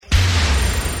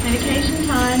Medication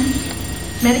time.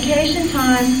 Medication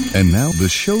time. And now the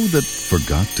show that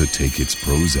forgot to take its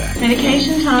Prozac.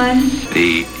 Medication time.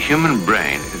 The human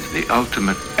brain is the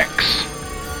ultimate X,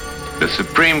 the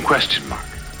supreme question mark.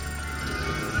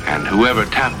 And whoever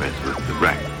tampers with the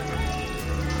brain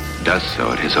does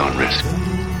so at his own risk.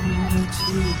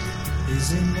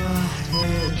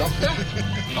 Doctor?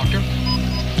 Doctor?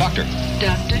 Doctor?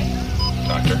 Doctor?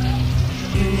 Doctor?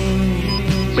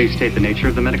 Please state the nature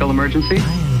of the medical emergency. I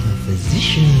am a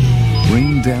physician.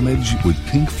 Brain Damage with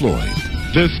Pink Floyd.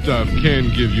 This stuff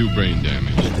can give you brain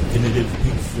damage. The definitive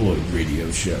Pink Floyd radio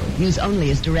show. Use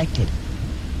only as directed.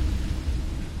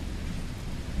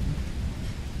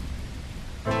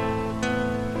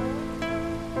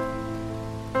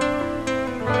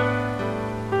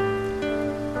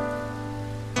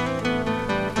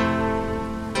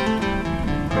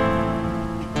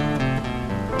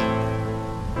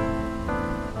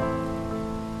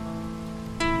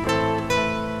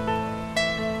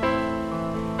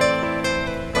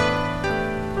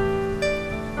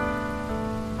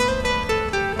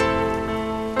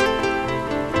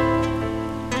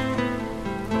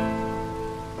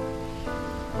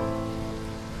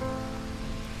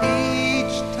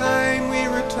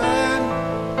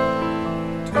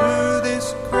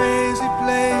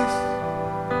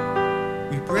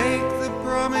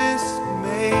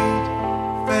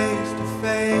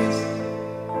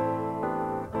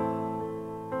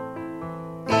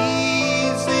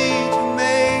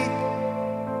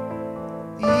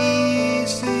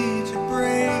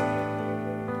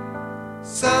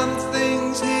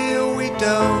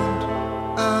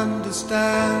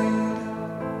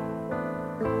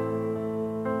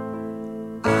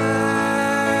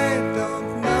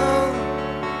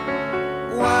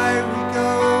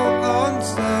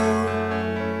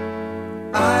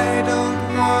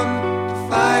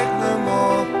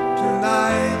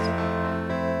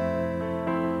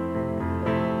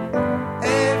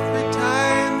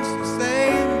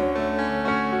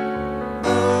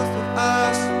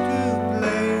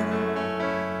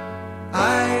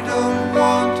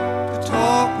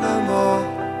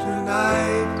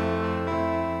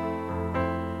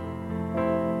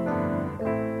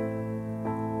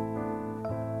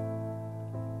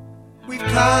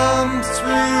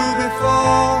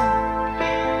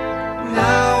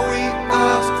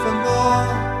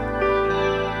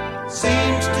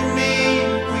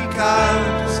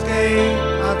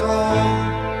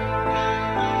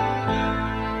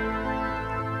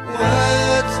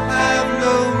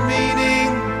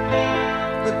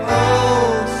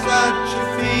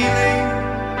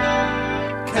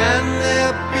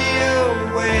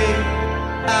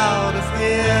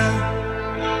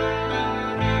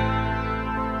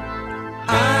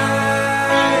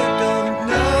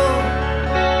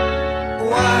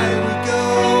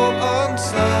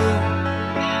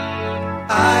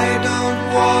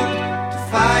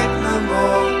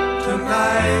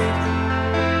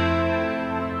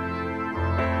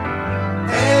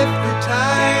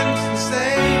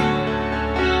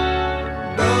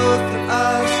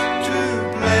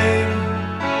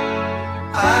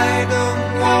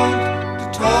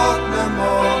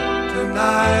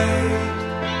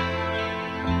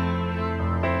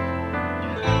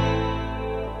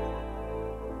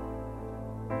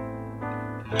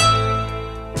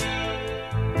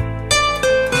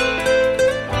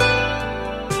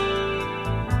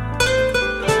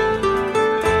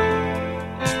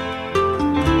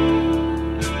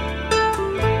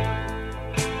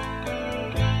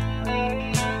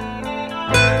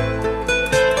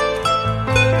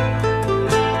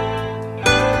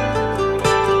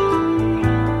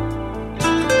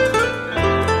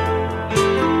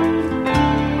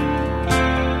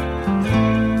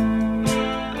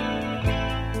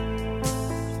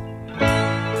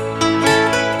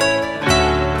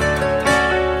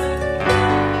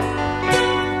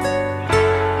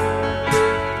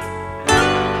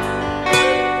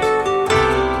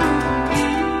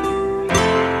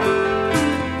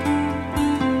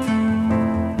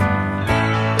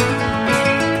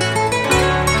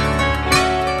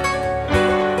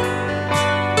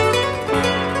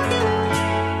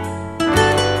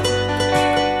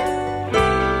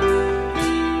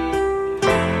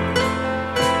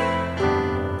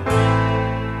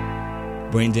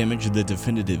 Brain Damage, the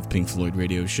definitive Pink Floyd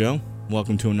radio show.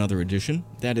 Welcome to another edition.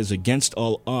 That is Against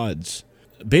All Odds.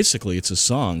 Basically, it's a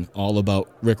song all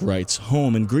about Rick Wright's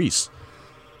home in Greece.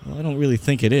 Well, I don't really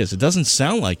think it is. It doesn't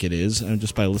sound like it is, and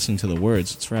just by listening to the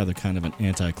words, it's rather kind of an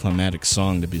anticlimactic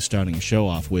song to be starting a show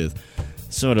off with.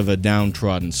 Sort of a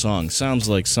downtrodden song. Sounds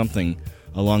like something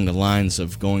along the lines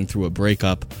of going through a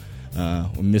breakup,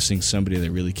 or missing somebody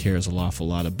that really cares an awful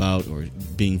lot about, or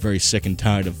being very sick and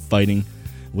tired of fighting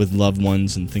with loved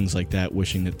ones and things like that,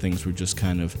 wishing that things were just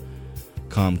kind of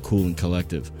calm, cool, and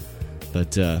collective.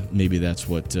 But maybe that's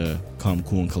what calm,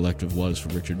 cool, and collective was for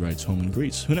Richard Wright's Home in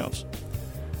Greece. Who knows?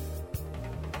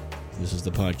 This is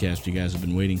the podcast you guys have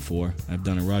been waiting for. I've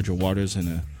done a Roger Waters and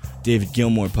a David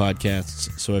Gilmour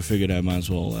podcast, so I figured I might as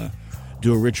well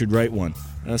do a Richard Wright one.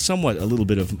 Somewhat a little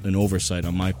bit of an oversight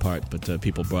on my part, but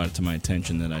people brought it to my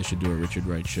attention that I should do a Richard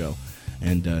Wright show.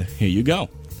 And here you go.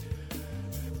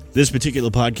 This particular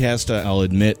podcast, I'll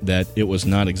admit that it was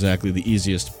not exactly the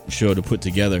easiest show to put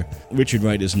together. Richard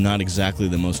Wright is not exactly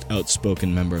the most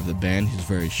outspoken member of the band. He's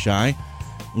very shy,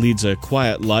 leads a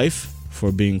quiet life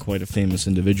for being quite a famous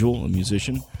individual, a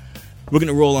musician. We're going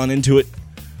to roll on into it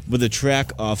with a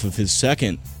track off of his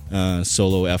second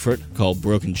solo effort called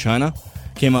Broken China.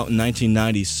 Came out in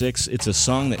 1996. It's a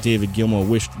song that David Gilmour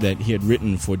wished that he had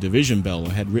written for Division Bell,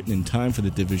 or had written in time for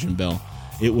the Division Bell.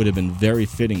 It would have been very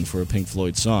fitting for a Pink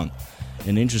Floyd song.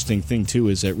 An interesting thing, too,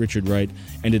 is that Richard Wright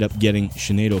ended up getting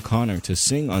Sinead O'Connor to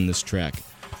sing on this track.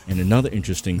 And another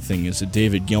interesting thing is that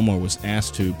David Gilmour was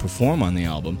asked to perform on the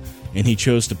album, and he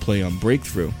chose to play on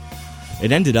Breakthrough.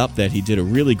 It ended up that he did a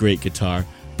really great guitar,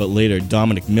 but later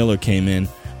Dominic Miller came in,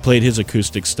 played his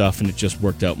acoustic stuff, and it just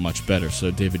worked out much better,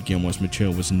 so David Gilmour's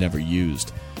material was never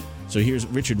used. So here's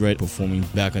Richard Wright performing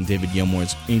back on David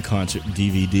Gilmour's in-concert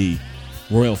DVD,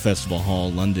 Royal Festival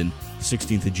Hall, London,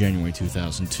 16th of January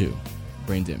 2002.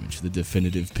 Brain Damage, the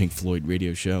definitive Pink Floyd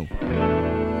radio show.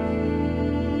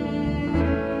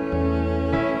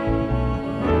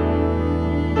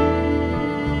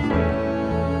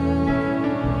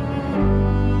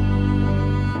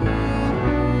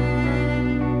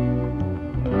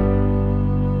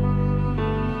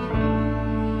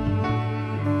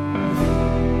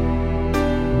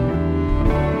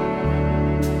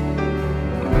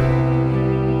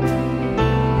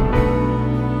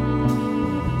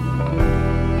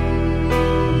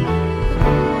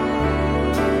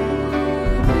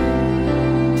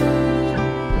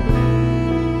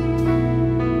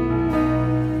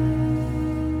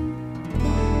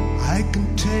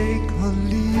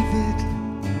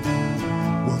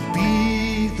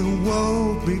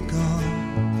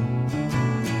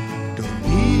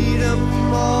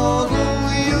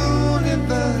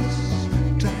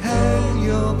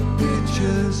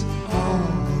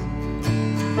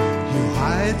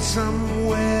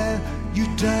 Somewhere, you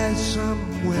die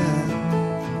somewhere,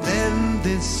 then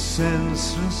this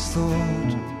senseless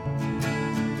thought,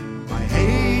 by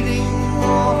hating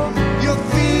more, you're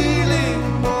feeling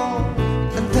more,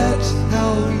 and that's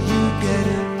how you get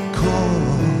it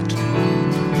caught.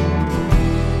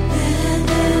 And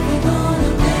then we're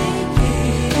gonna make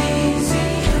it easy,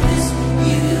 this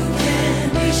you can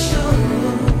be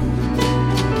sure.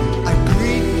 I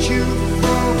greet you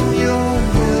from your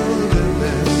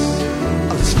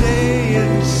stay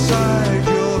inside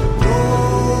your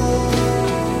door.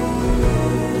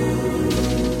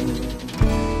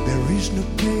 There is no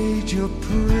cage or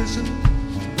prison,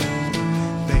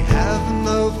 they have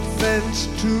no fence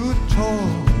to tall.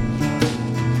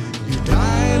 You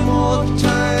die more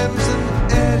times than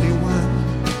anyone,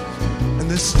 and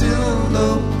there's still no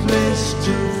place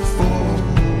to fall.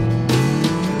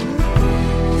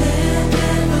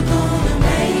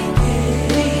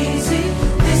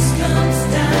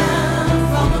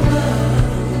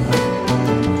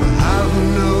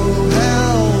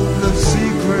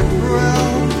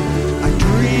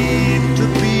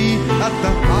 At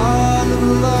the heart of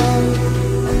love,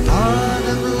 a heart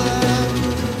of love.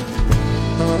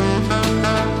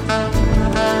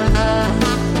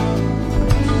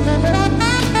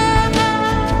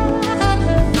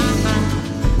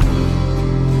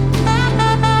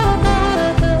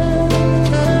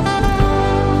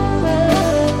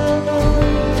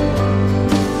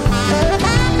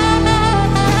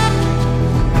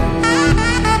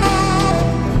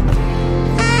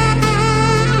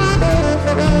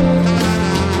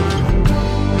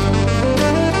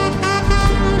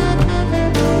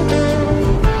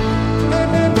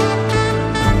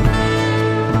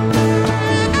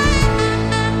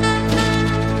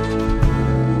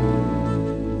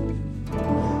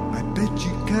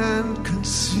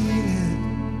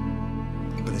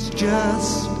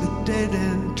 Just a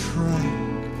dead-end track.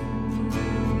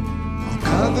 I'll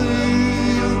cover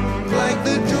you like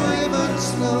the driven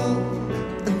snow,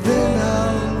 and then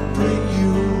I'll bring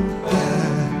you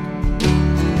back.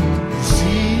 You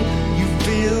see, you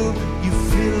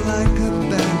feel like a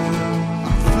banner. I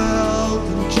felt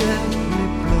them gently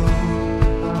blow,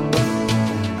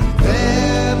 and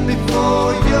there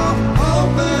before your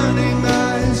opening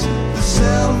eyes,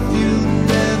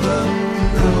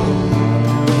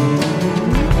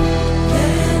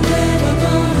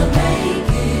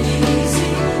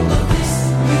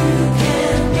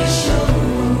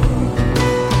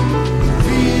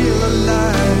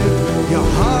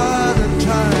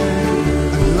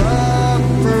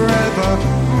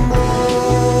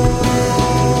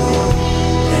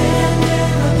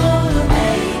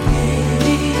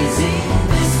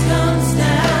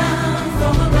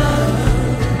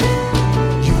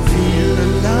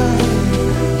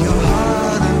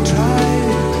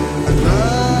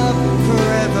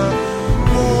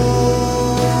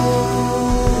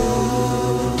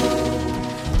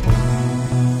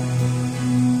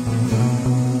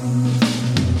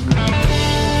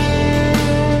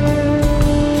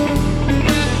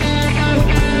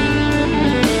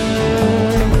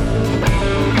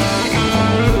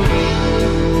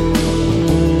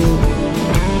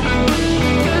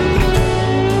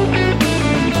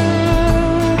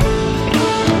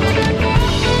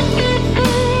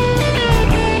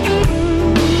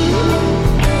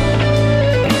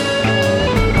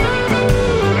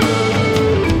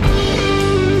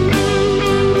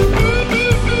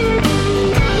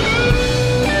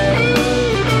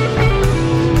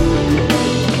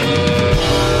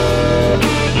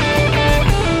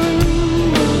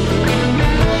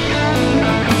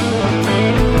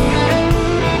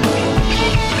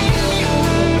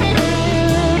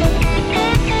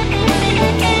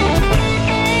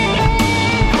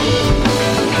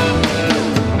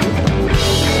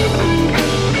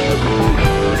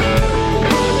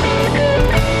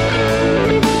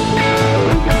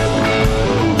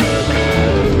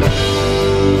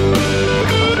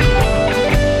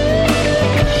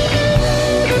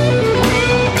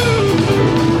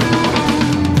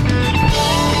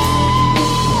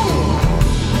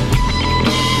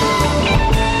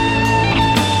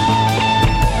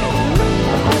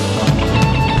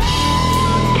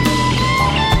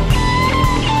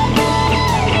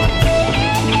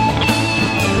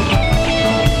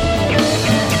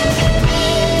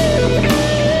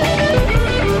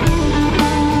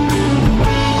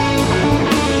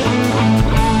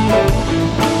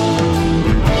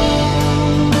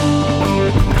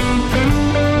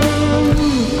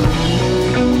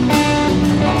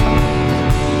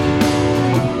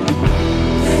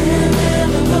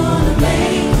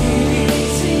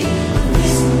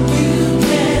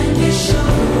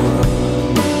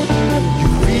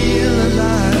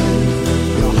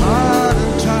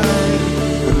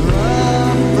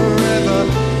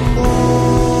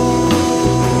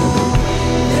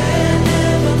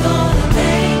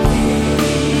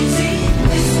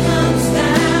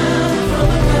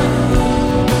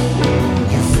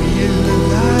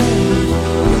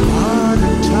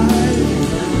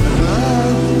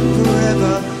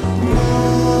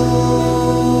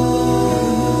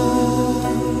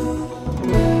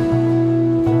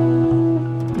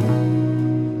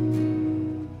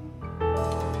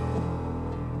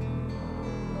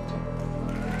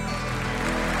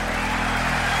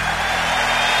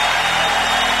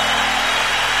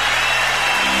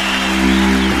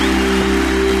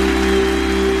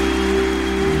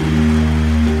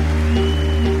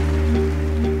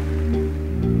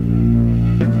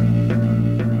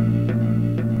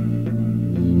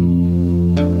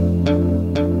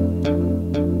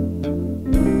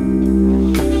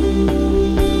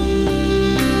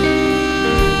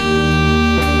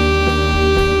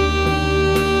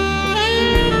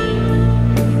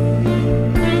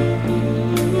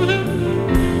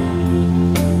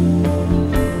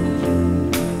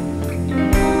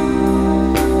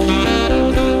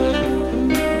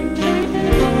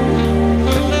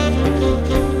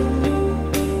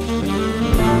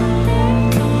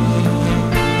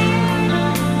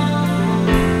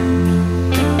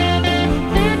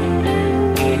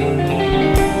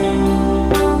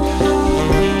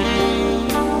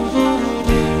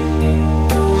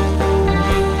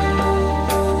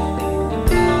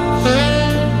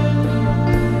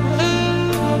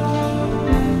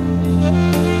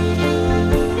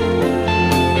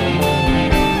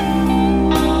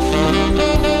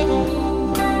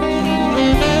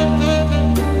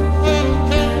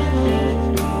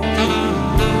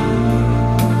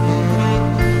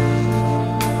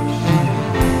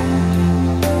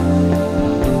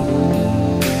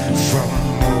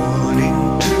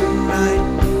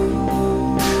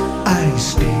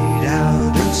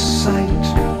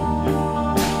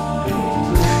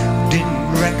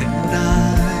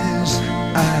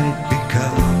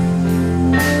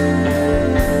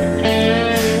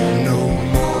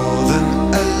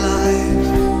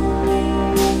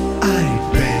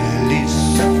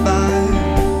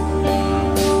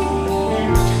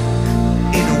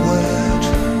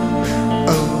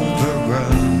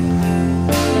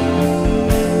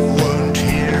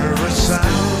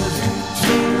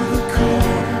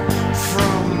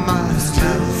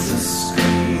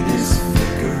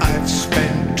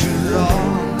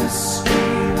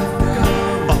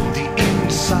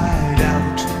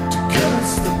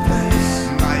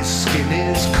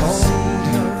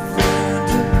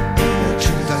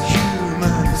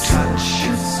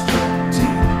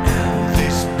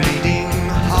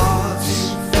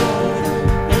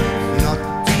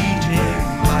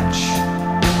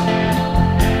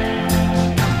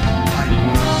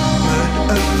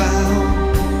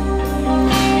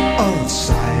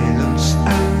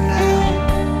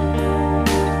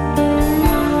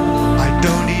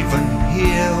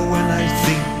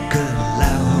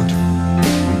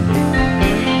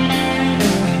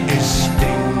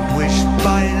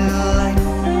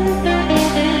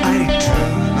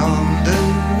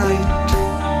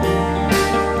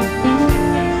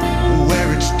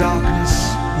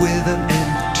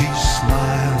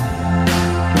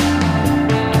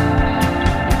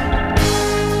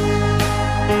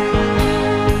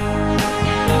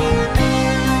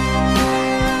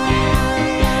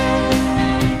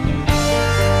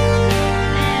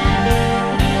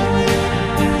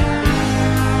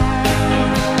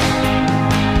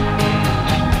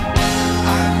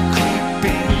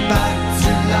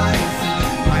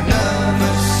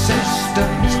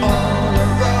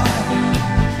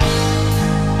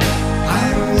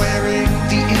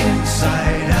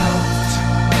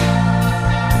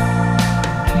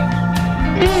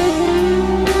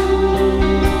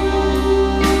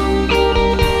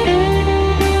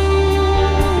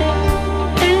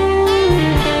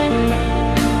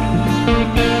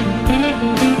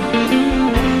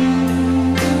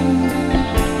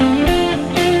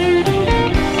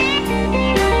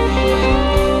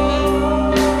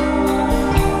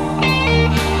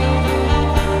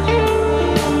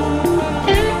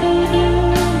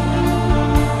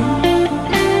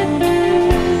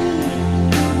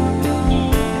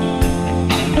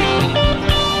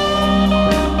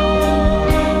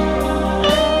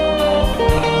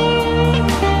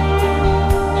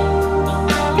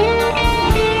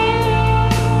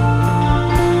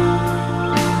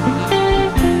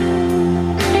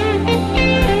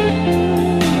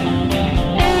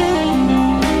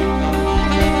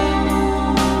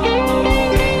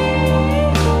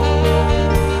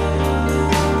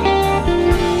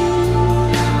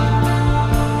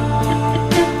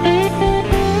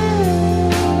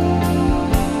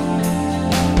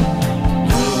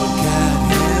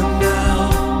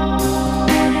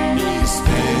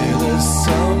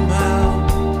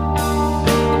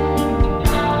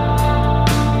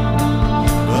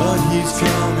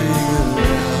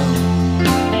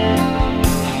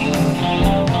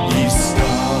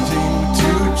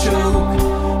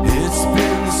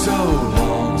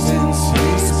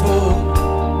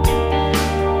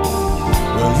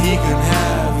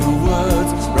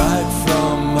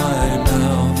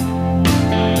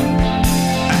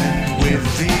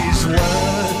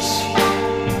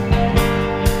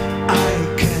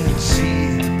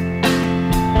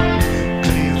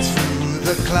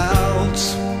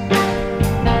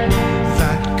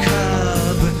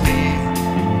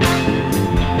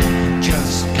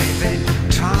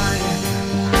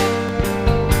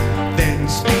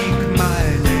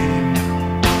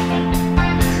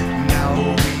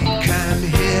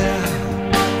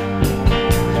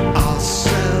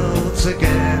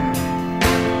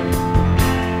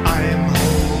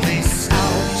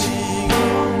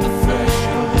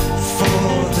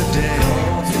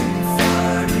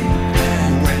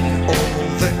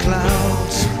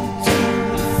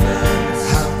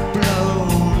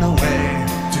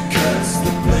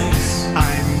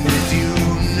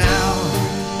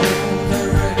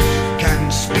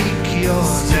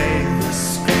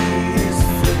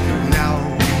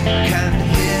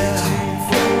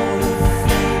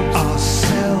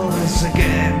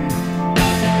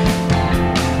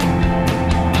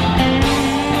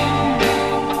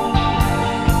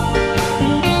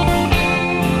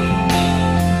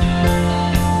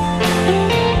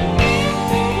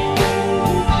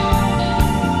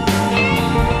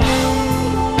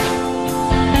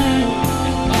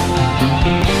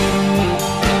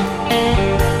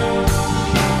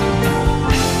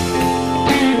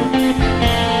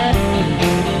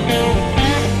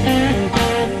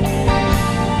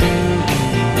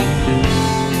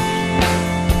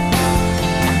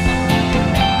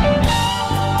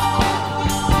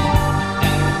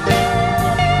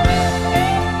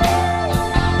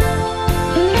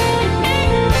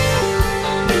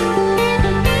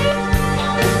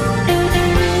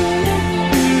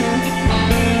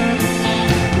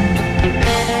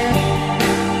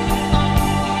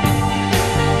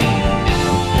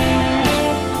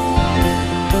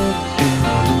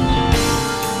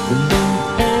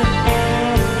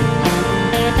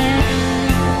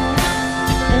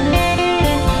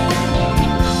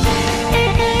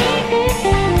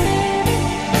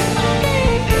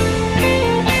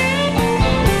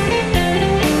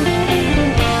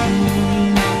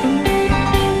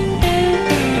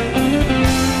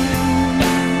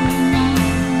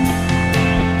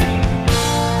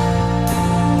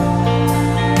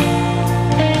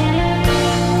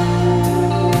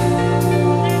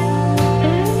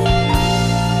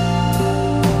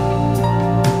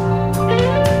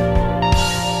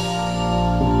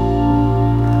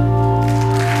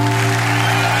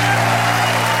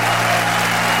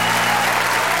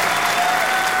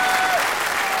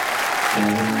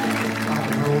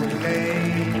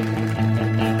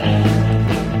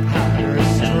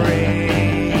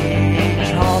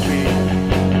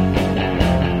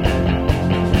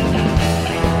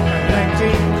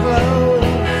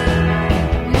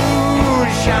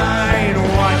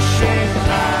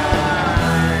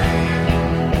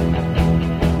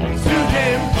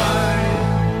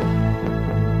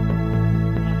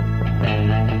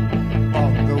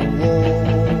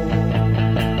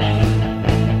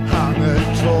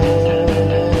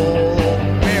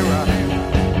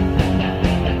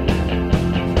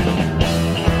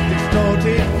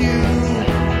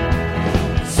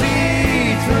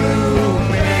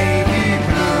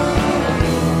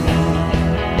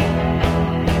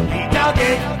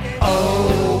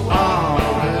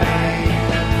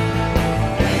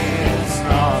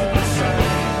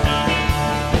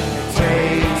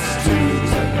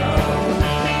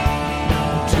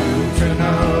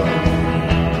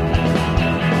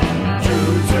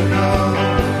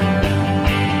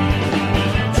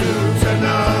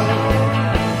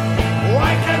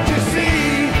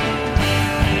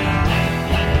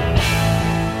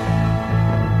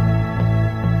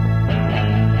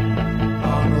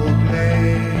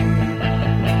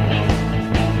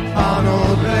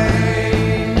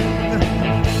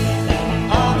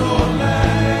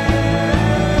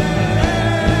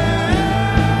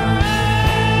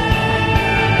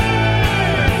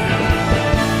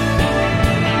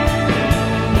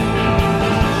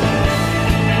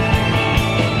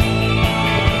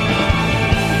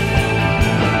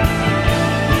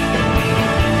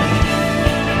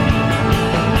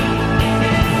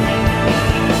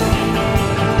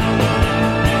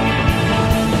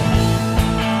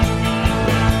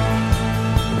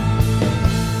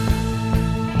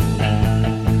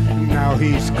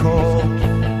 he's caught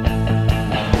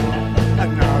a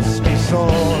nasty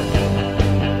sort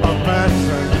of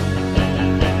person.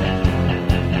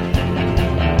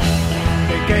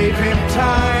 They gave him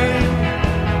time,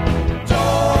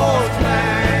 doors,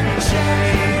 man,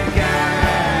 chain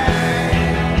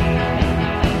gang.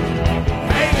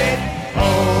 Made it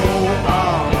all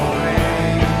away.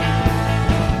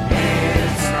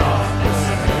 It's not the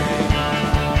same.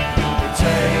 It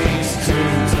takes two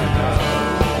to know.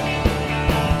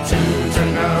 Two to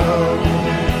know.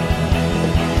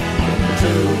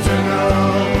 Two to know.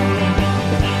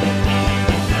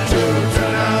 Two to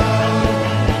know.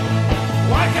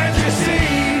 Why can't you see?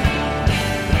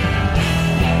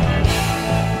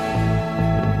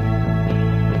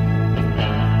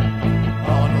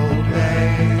 Arnold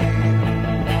Lane.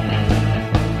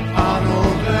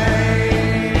 Arnold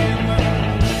Lane.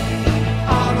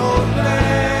 Arnold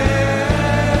Lane.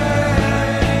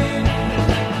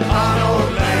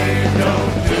 Arnold Lane,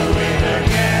 don't do it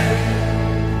again.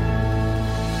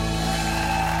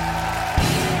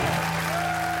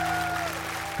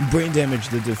 Brain Damage,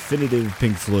 the definitive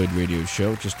Pink Floyd radio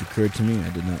show. It just occurred to me I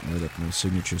did not light up my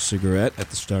signature cigarette at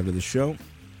the start of the show.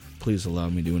 Please allow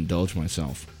me to indulge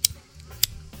myself.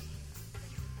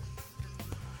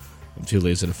 I'm too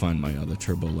lazy to find my other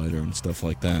turbo lighter and stuff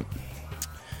like that.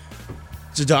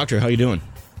 So, Doctor, how you doing?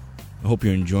 I hope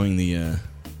you're enjoying the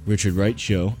Richard Wright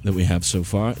show that we have so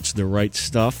far. It's the Wright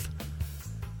Stuff.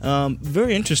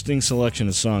 Very interesting selection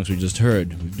of songs we just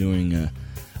heard. We're doing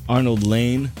Arnold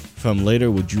Lane from Later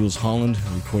with Jules Holland,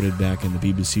 recorded back in the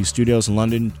BBC studios in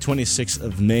London, 26th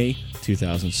of May,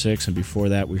 2006. And before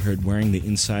that, we heard Wearing the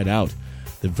Inside Out,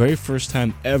 the very first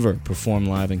time ever performed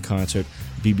live in concert,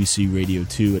 BBC Radio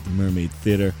 2 at the Mermaid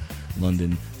Theatre,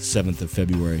 London, 7th of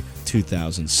February,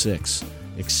 2006.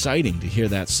 Exciting to hear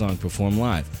that song performed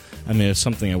live. I mean, it's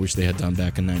something I wish they had done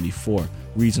back in '94.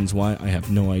 Reasons why, I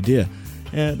have no idea.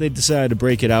 They decided to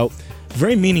break it out.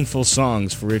 Very meaningful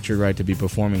songs for Richard Wright to be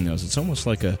performing those. It's almost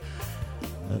like a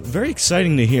very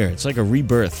exciting to hear. It's like a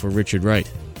rebirth for Richard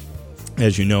Wright.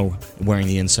 As you know, Wearing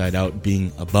the Inside Out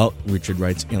being about Richard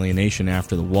Wright's alienation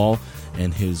after the wall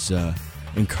and his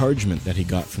encouragement that he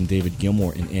got from David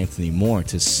Gilmour and Anthony Moore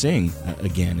to sing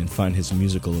again and find his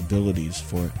musical abilities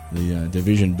for the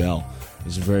Division Bell. It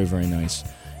was very, very nice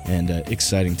and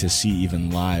exciting to see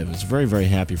even live. I was very, very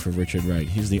happy for Richard Wright.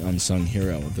 He's the unsung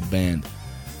hero of the band.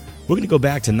 We're going to go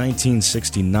back to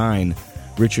 1969.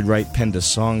 Richard Wright penned a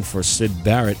song for Syd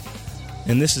Barrett,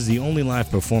 and this is the only live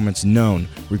performance known,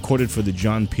 recorded for the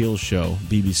John Peel Show,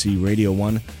 BBC Radio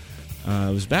 1.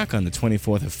 It was back on the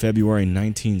 24th of February,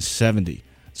 1970.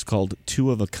 It's called Two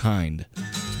of a Kind.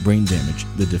 It's Brain Damage,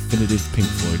 the definitive Pink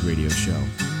Floyd radio show.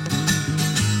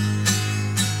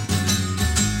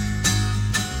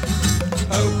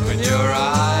 Open your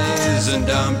eyes and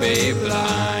don't be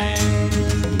blind.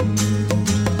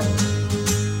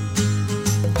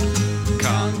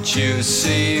 Can't you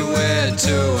see we're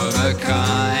two of a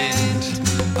kind?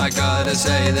 I gotta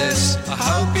say this, I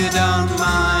hope you don't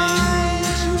mind.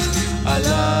 I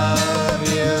love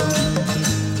you,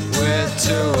 we're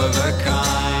two of a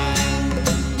kind.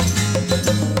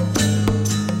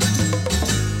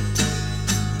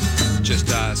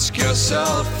 Just ask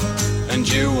yourself and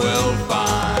you will find.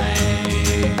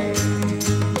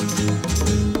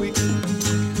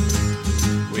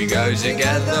 We go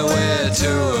together, we're two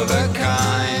of a kind.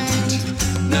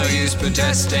 No use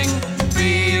protesting,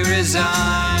 be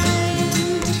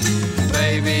resigned.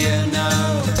 Baby, you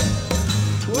know,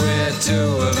 we're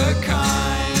two of a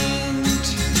kind.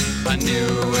 I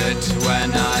knew it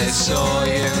when I saw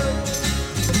you.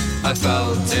 I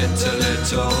felt it a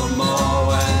little more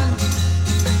when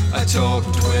I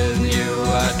talked with you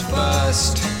at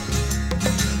first.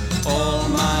 All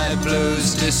my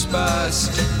blues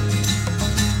dispersed.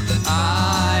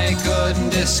 I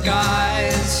couldn't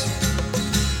disguise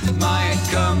my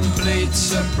complete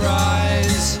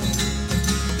surprise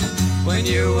when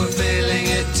you were feeling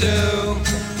it too.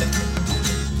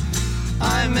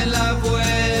 I'm in love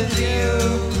with you.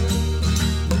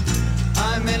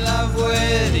 I'm in love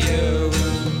with you.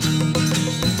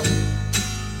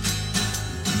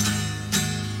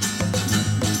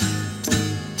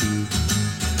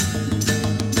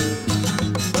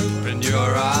 Open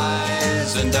your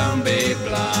eyes and don't be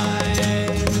blind.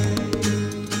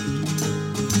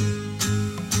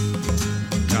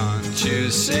 Can't you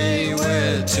see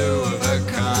we're two of a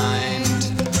kind?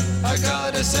 I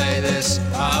gotta say this,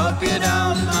 I hope you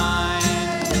don't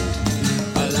mind.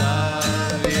 I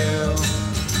love you,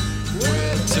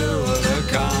 we're two of a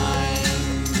kind.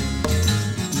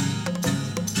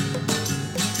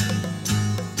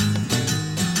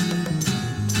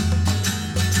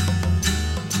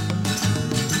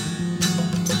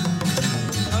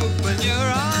 Open your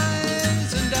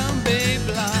eyes and don't be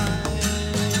blind.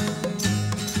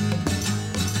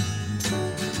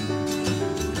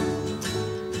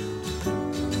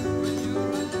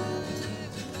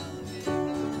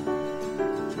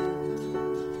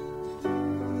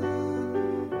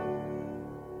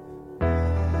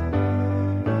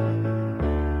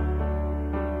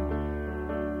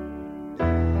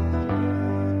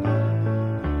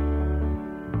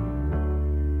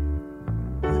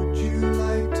 Would you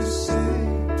like to say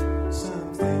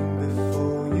something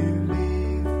before you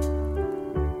leave?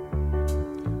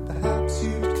 Perhaps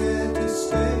you'd care to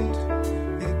state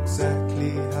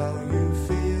exactly how you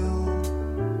feel.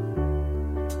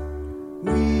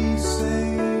 We say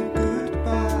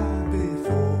goodbye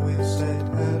before we've said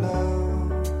hello.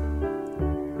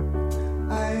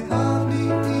 I hardly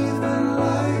even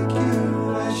like you,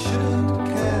 I shouldn't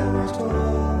care at all.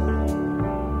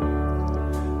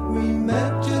 We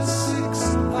met just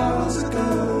 6 hours ago,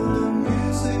 the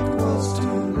music was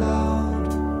too loud.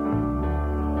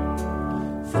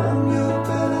 From your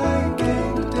bed I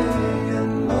came today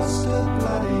and lost a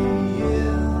bloody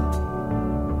year.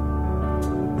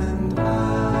 And I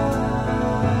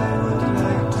would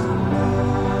like to know,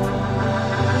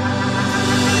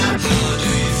 how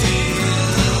do you feel?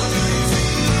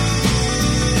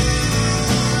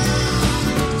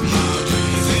 How do you feel? How do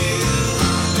you feel?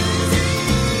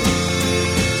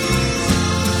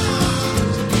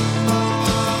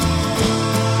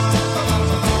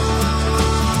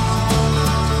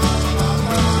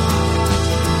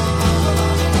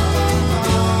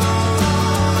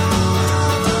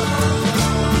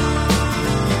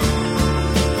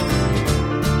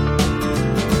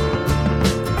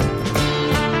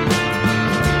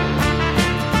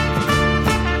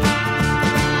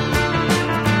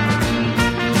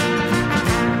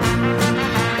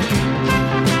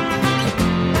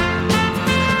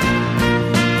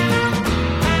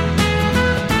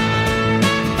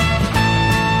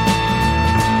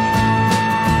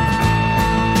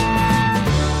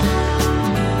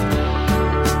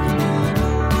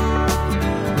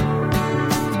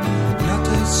 Not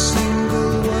a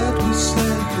single word was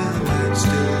said, the night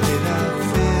still hid our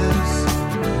fears.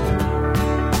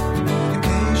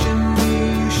 Occasionally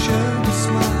you showed a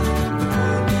smile, but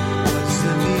what was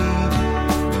the need?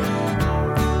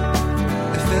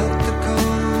 I felt the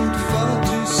cold far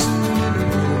too soon in a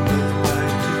room of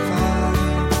 9 to 5.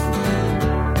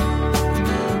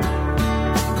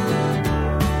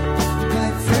 My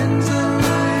friends are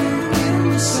lying in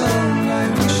the sun, I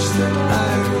wish that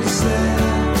I was there.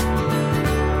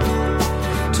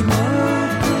 Tomorrow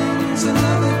brings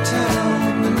another town,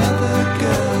 another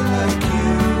girl like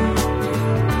you.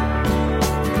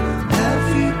 Have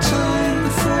you time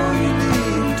before you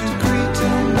leave to greet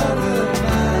another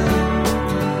man?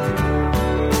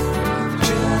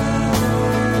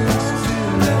 Just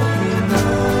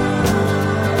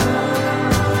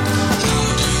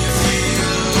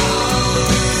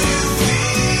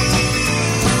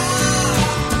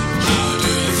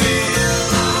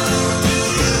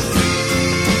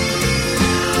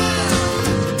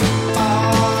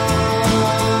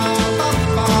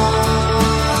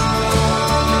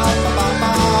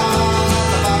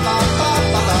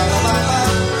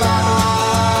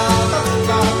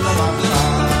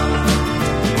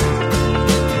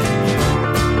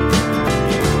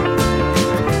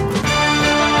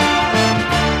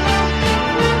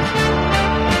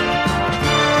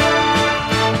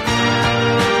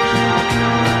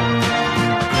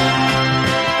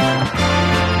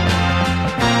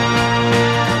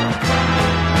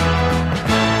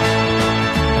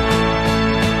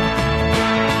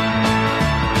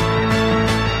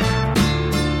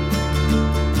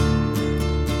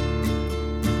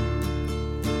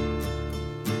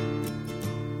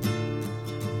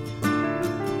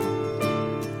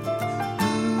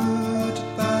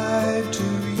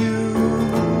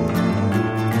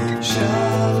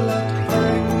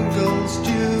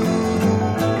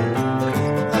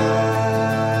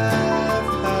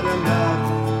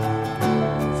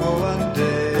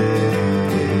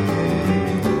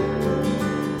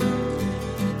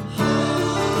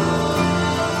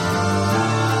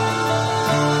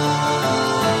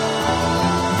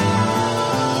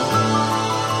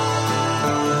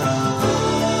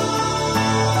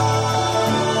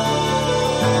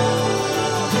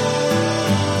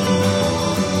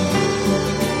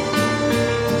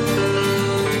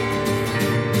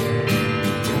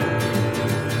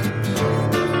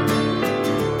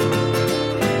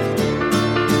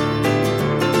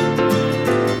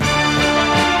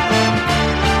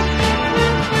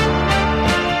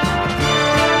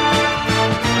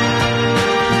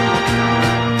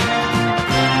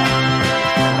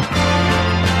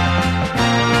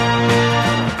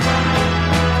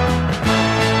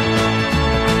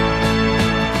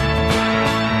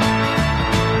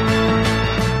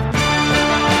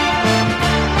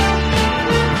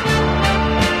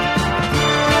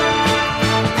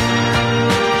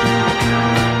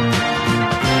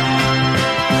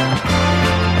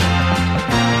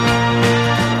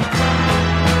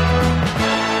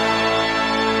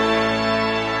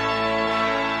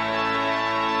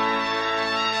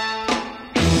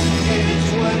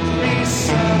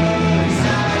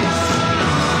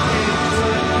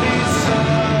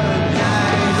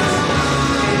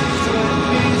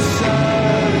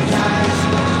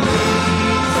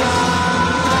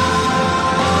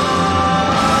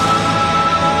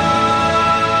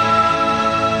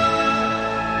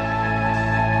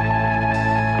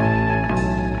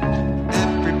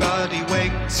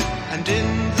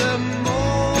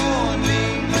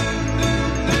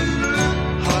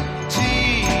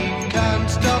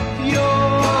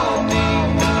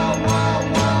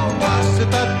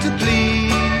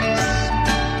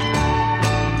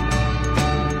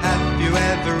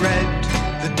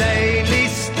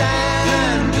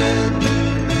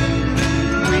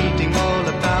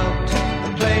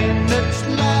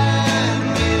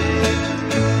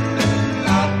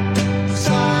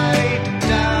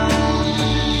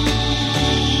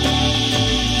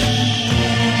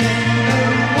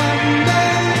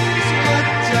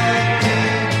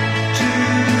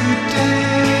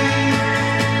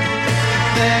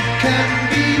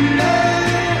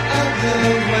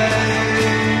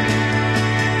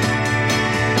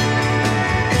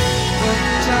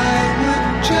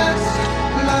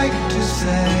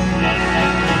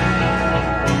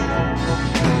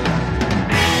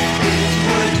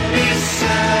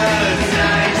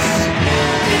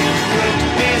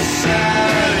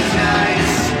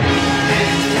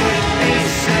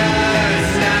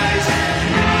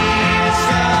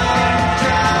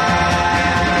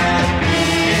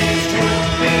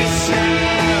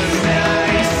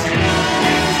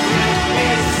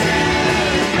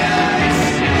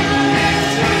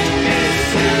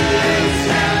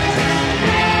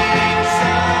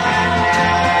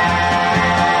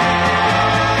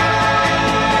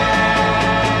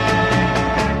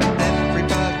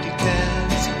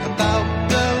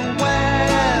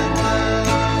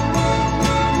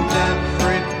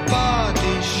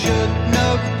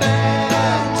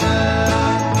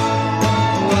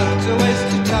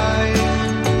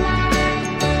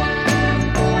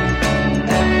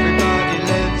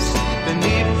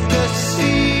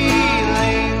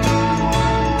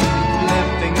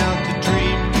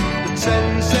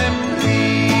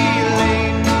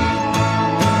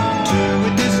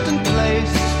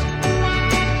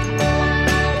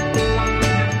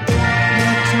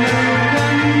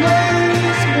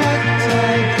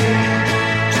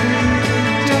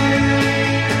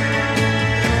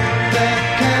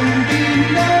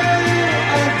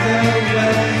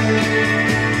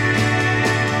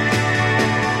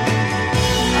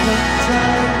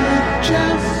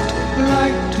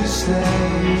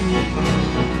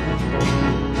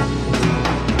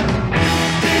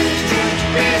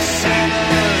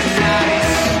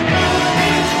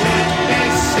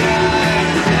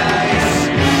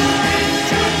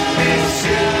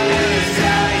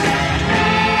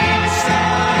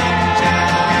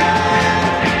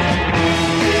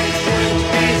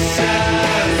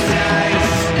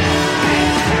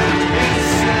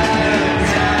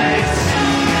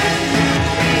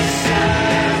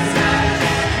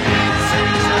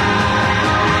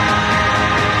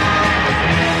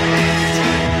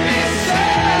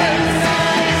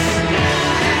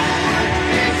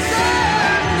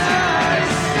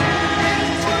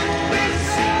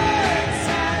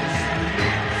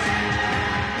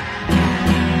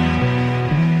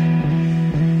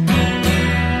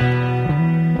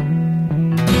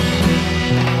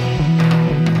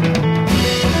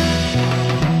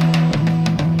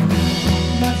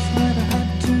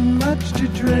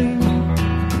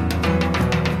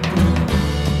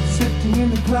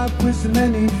With so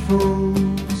many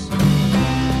fools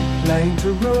playing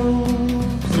to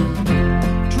rules,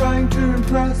 trying to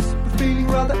impress but feeling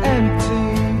rather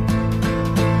empty.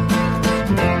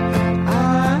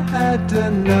 I had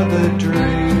another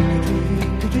drink.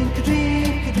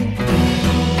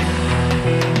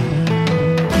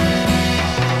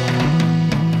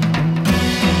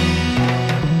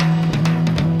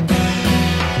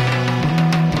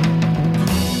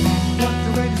 What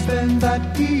the way to spend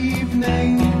that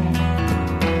evening?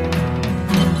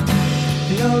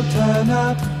 They'll turn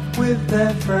up with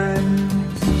their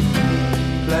friends,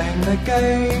 playing the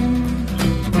game.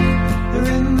 They're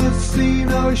in the scene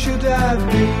I should have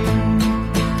been,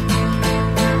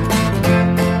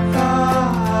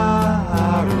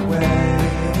 far away.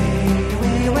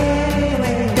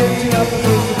 Getting up and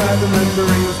close about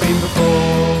remembering what's been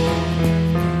before.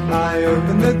 I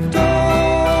opened the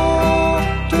door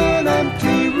to an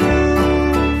empty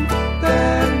room,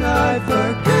 then I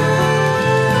forgot.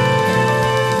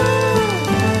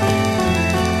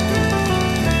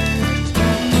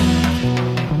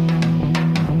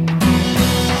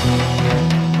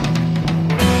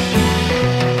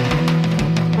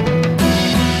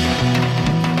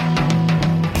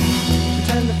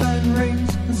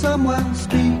 Someone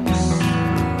speaks.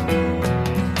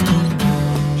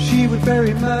 She would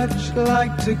very much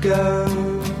like to go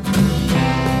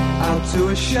out to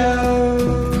a show.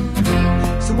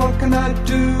 So what can I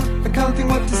do? I can't think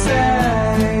what to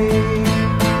say.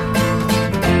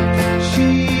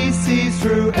 She sees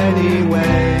through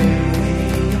anyway.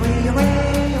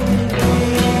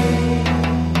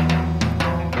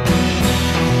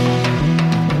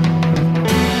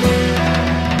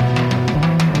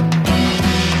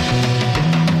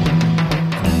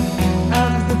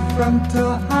 Front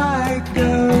door I go.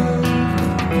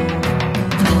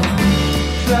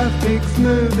 Traffic's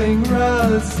moving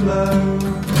rather slow.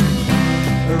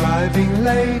 Arriving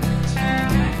late,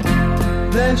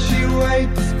 there she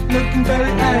waits, looking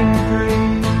very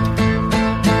angry,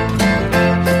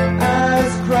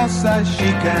 as cross as she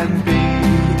can be.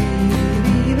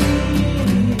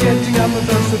 Getting up and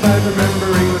thus about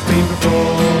remembering what's been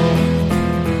before.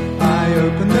 I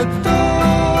open the door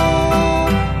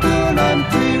to an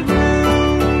empty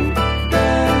room,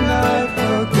 then I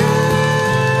forget.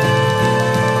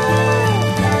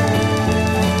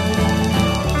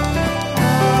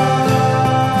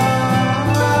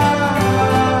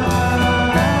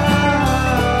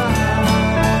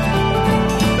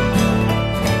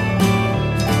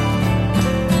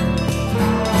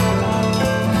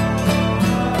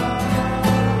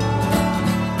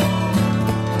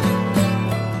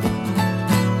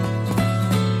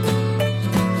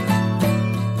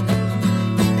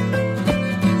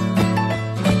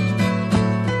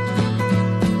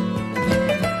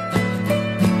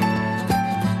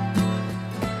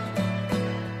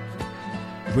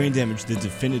 Brain Damage, the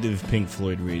definitive Pink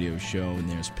Floyd radio show, and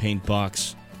there's Paint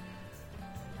Box.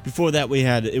 Before that we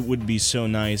had It Would Be So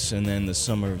Nice, and then The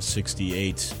Summer of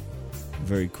 '68.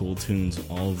 Very cool tunes,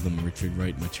 all of them Richard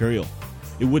Wright material.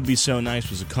 It Would Be So Nice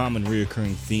was a common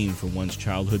reoccurring theme for one's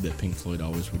childhood that Pink Floyd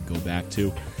always would go back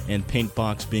to, and Paint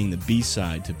Box being the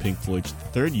B-side to Pink Floyd's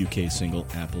third UK single,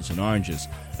 Apples and Oranges,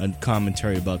 a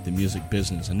commentary about the music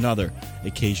business, another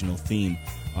occasional theme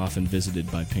often visited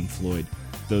by Pink Floyd.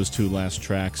 Those two last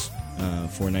tracks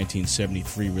for a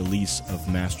 1973 release of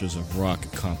Masters of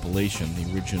Rock compilation.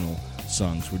 The original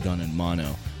songs were done in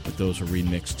mono, but those were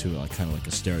remixed to kind of like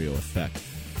a stereo effect.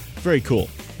 Very cool.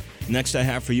 Next I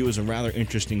have for you is a rather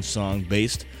interesting song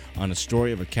based on a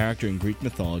story of a character in Greek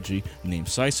mythology named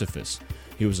Sisyphus.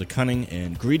 He was a cunning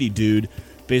and greedy dude,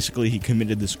 Basically, he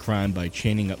committed this crime by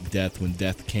chaining up Death when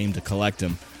Death came to collect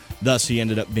him. Thus, he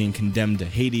ended up being condemned to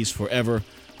Hades forever,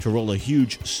 to roll a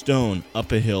huge stone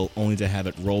up a hill only to have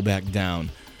it roll back down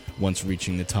once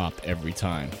reaching the top every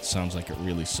time. Sounds like it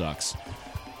really sucks.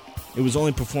 It was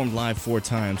only performed live 4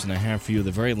 times, and I have for you the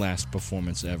very last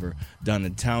performance ever, done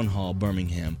at Town Hall,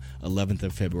 Birmingham, 11th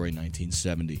of February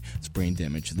 1970. It's Brain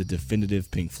Damage, the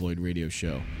definitive Pink Floyd radio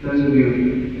show. Those of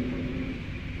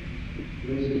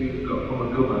you who've got from a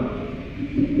cover,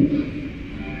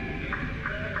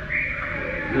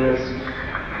 there's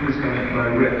this coming by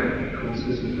Rick called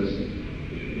Sisyphus,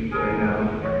 which we can play now.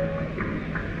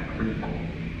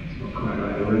 It's not quite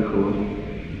like a record,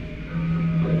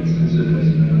 but it's Sisyphus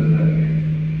nevertheless.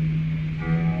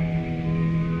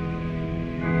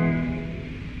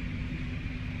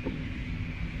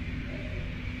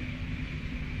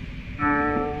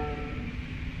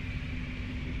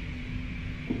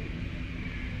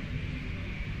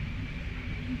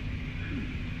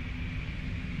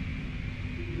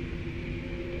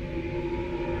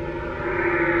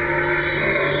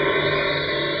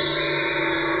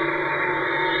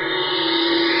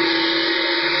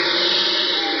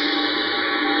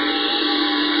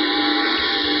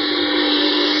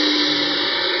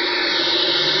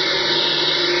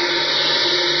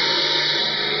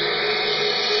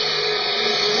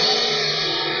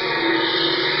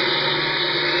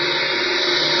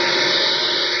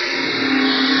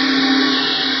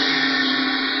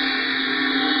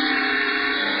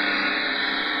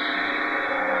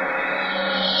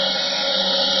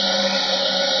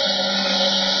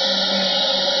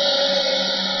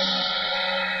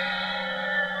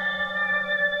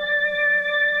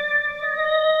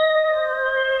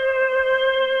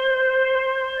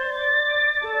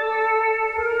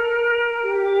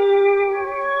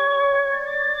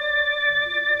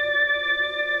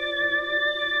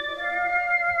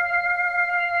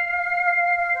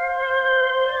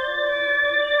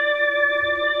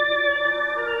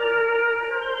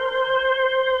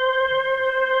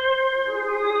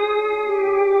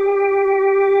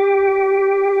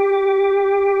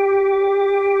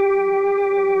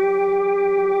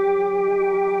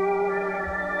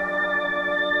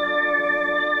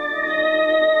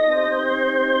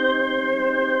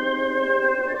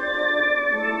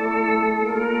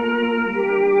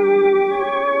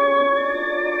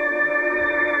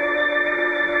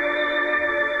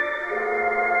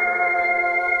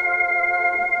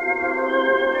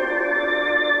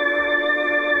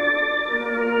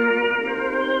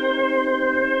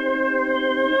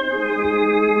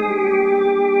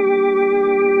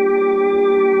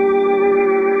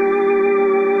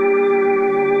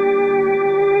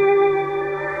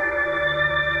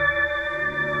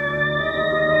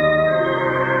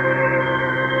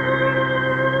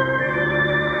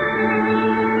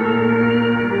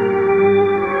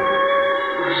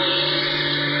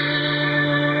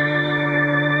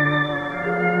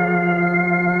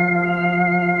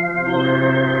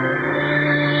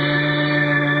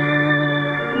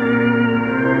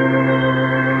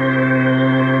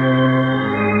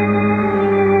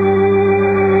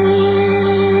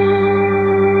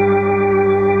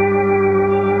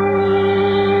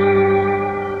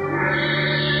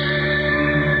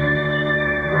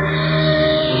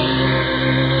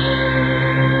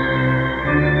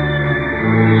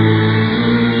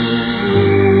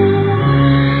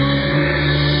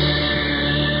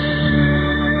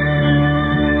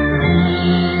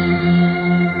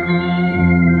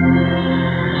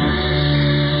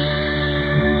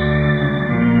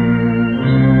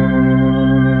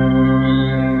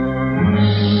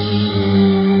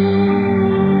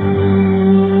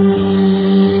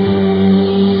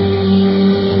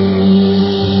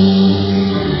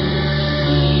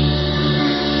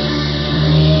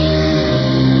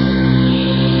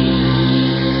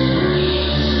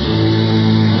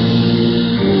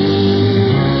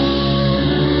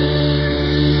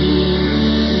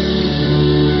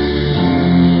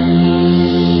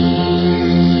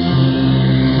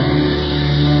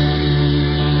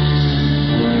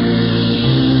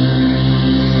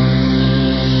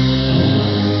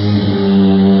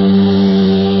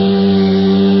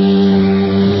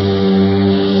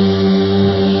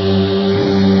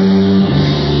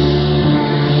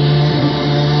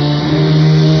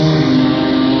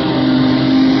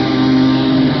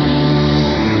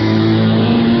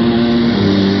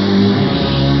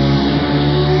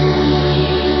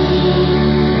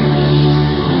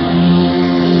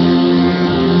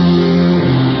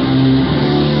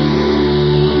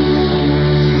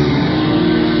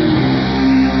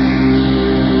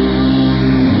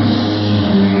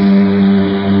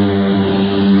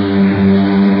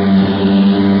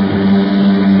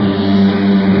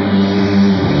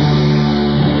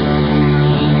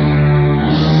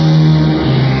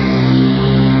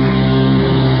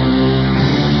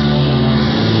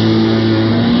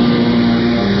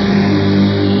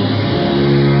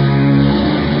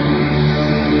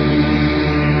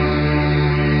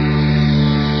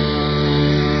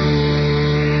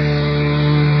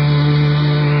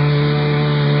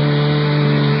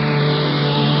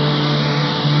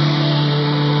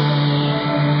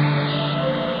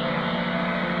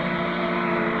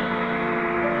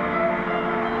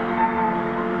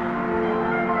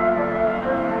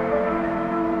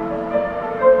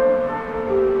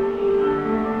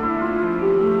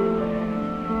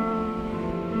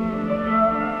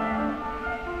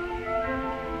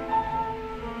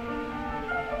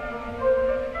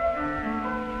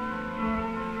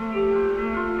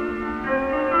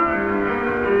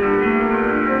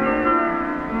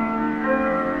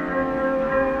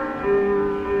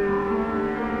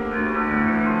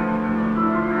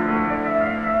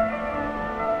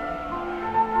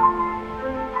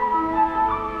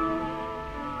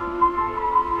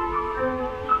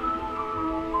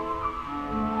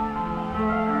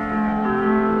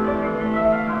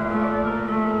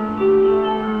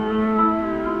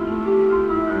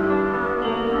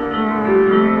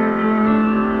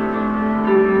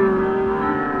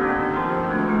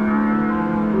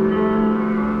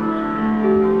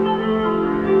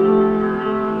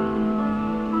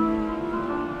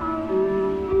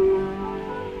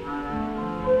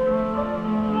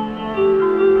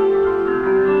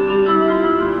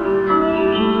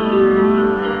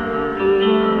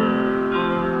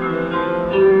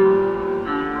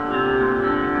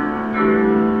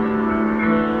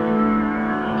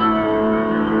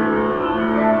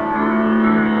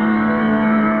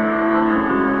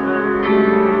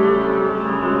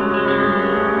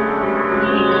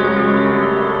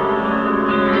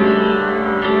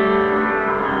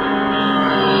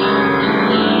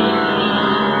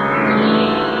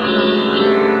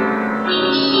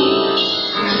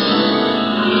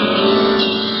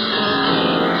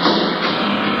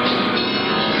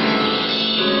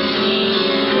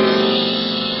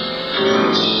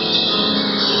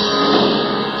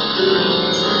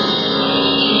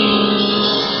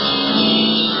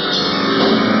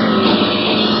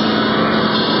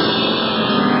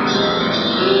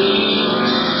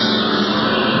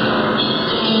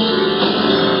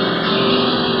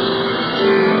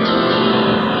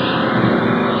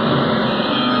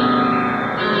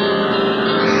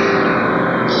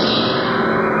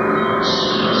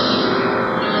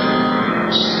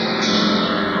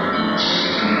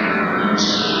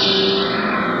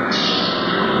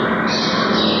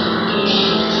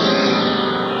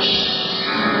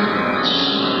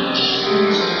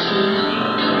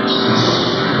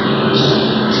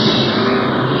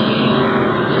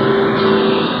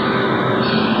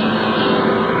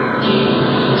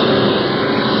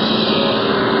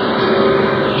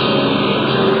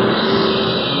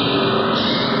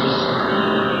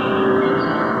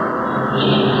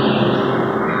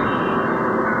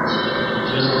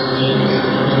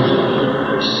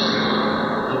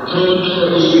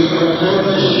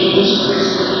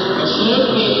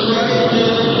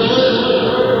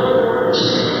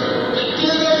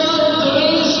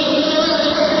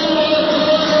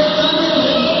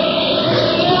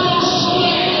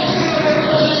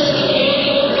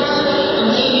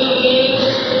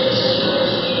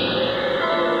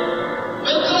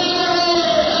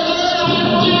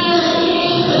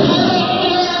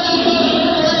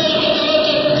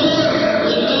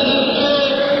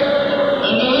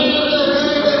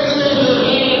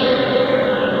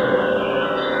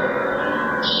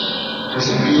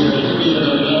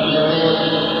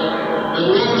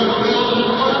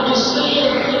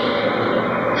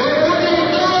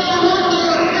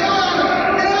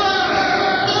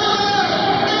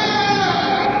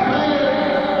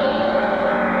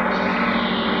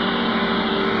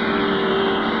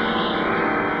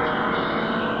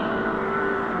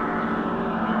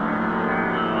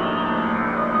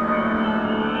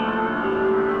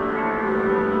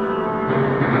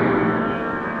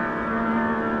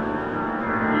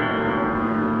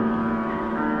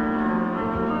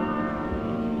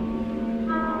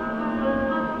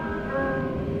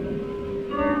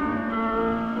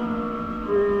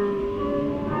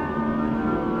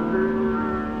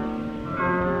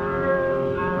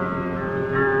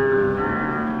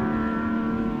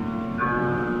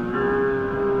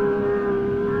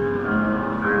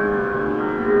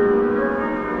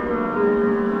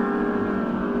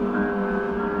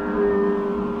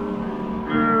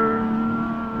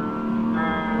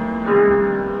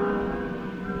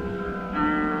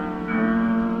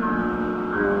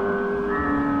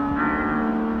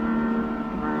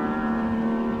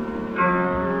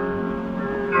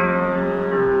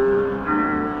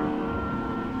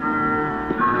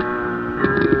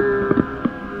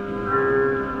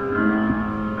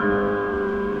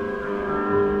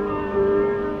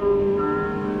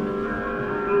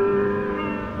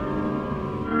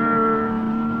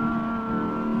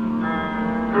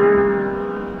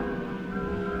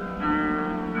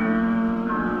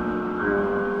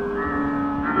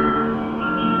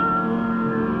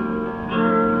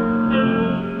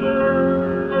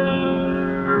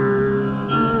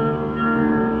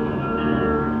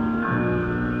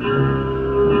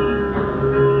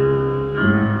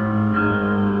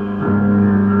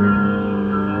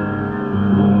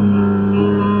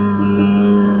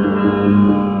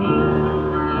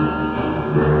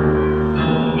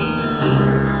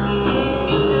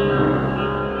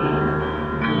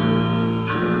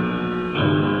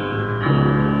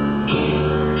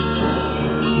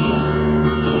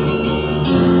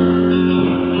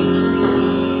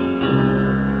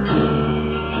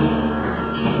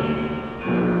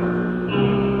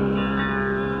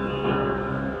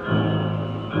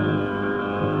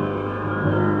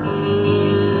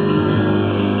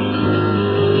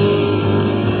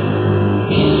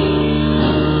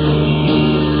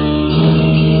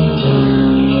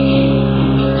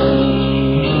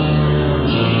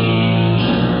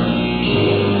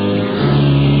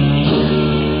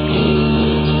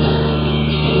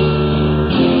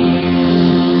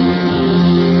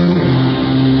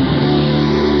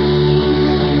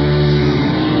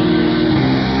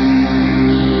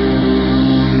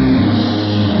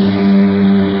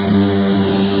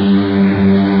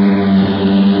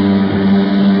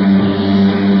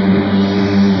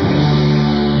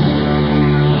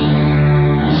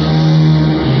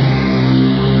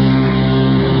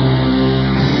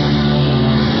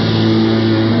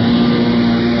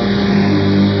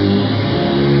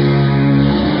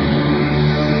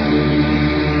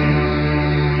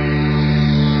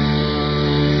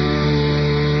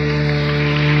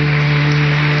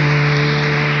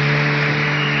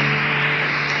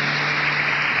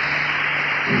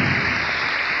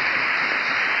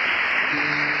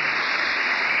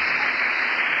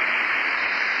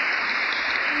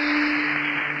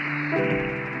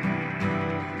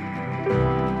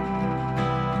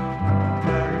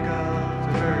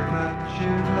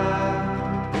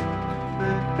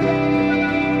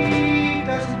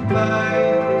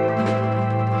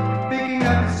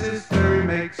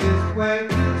 way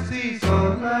to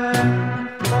Seesaw Land,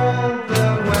 all the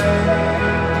way.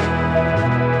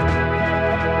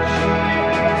 She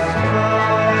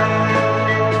smiles.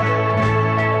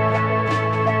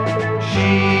 She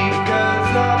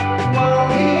goes up while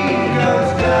he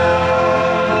goes down.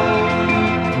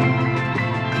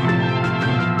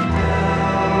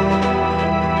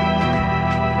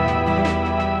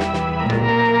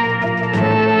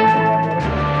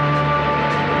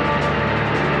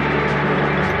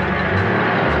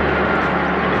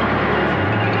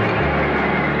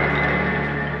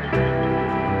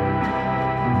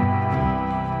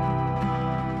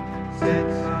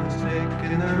 Sits on a stick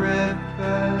in the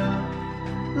river,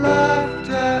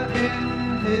 laughter in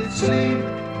his sleep.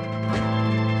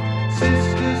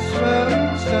 Sisters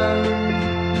throwing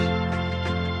stones,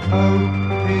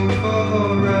 hoping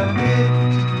for a hit.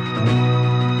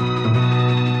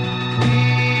 He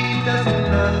doesn't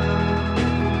know,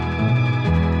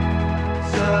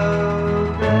 so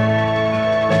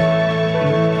bad.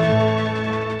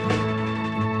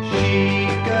 She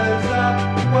goes up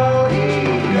while he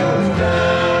goes down.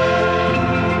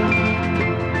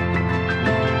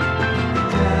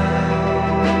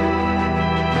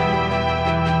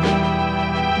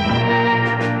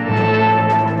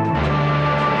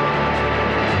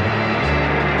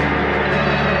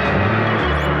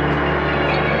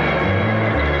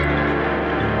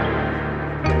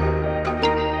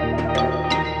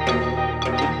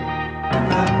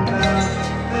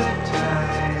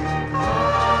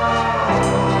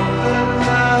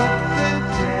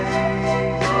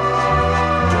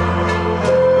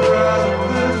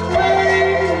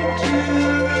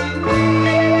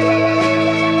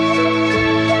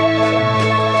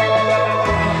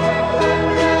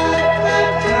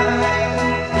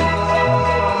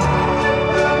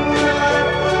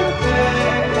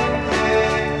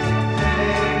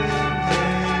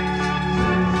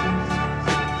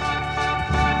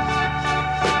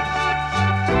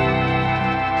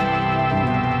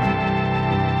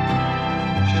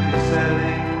 She'll be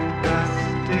selling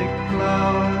plastic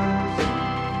flowers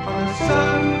on a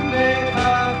Sunday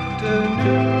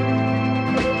afternoon.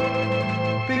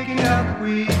 Picking up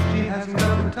weed, she hasn't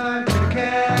got the time to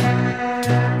care.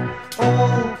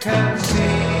 All can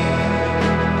see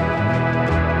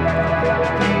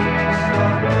he's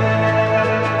not there.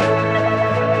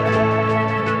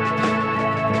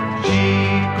 She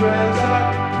grows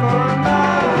up for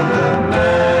another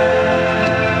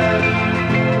man,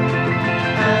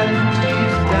 and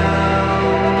he's down.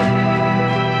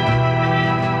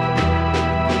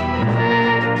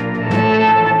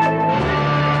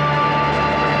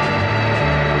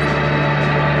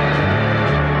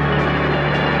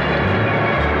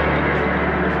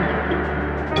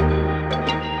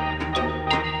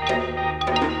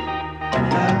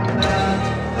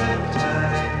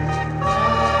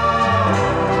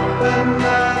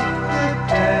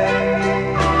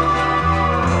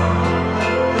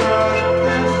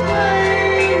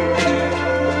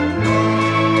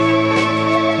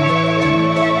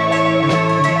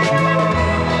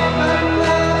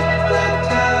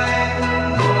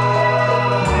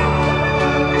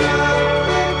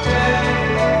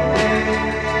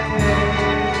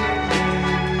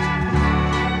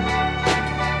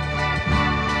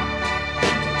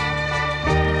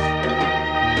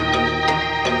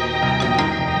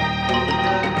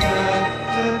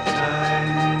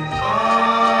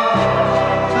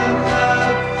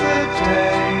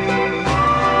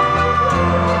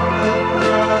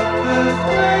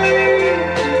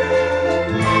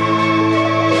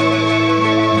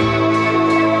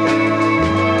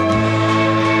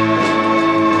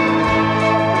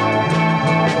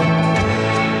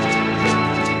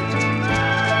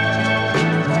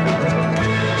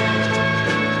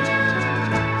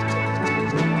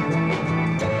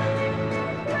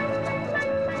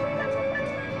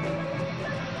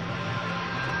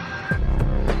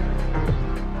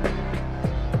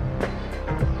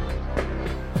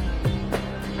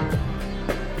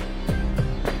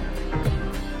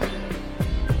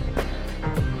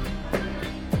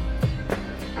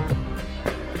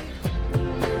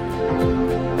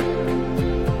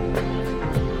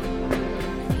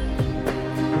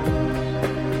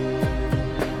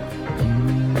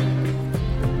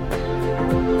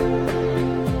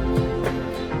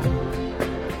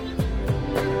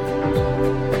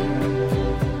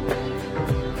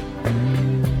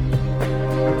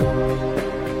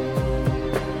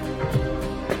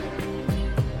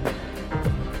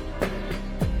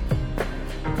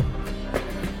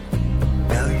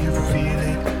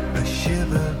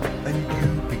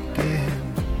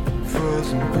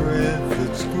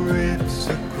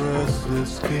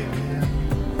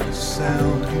 hearing a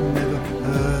sound you never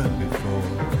heard before.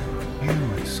 You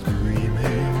were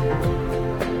screaming.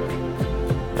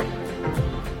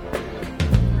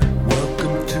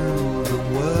 Welcome to the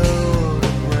world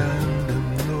of random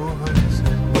noise,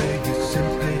 where you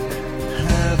simply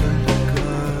haven't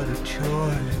got a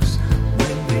choice.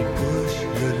 When they push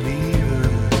your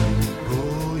levers and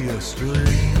pull your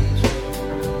strings,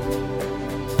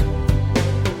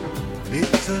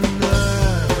 it's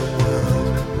another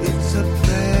world, it's a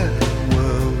better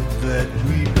world that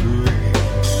we bring.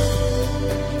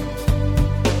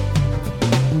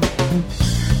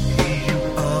 Here you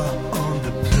are on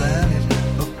the planet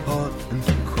of hot and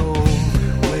cold,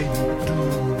 where you do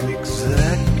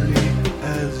exactly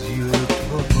as you're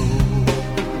told.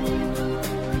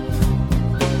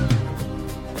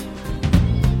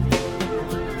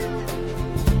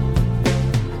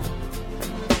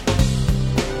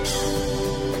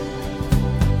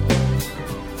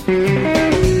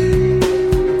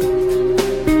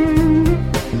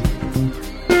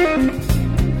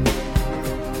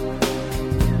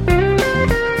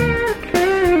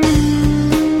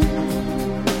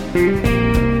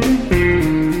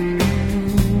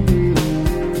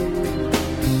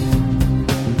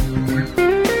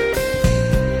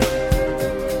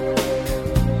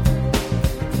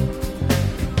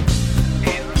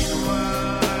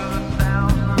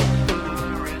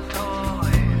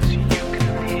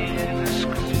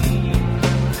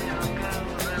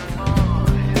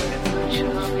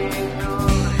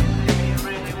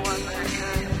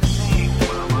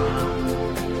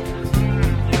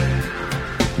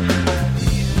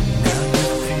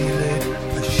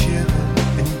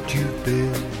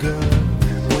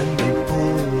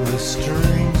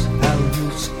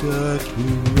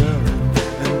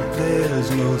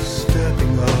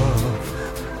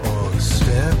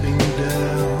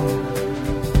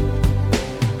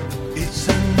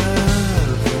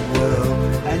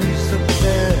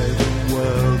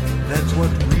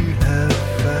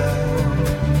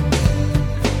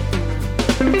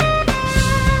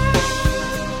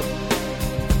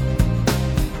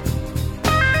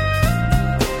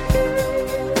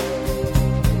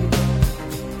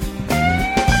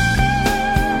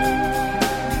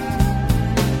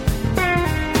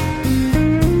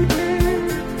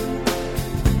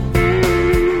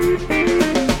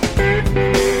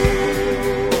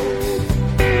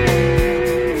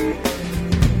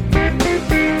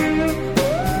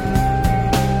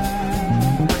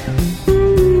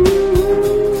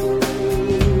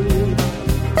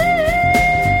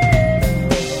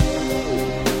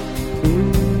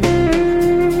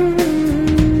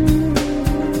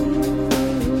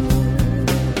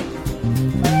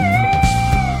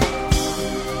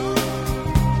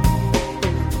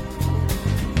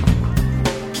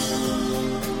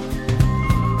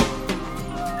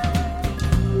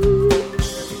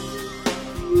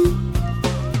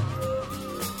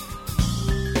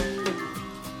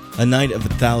 A Night of a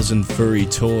Thousand Furry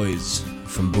Toys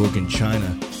from Broken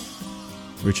China.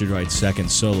 Richard Wright's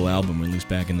second solo album released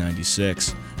back in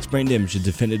 '96. It's Brain Damage, a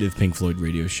definitive Pink Floyd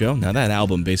radio show. Now that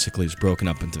album basically is broken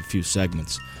up into a few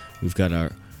segments. We've got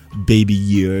our baby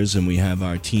years and we have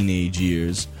our teenage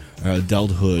years, our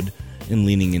adulthood, and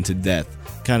leaning into death.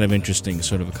 Kind of interesting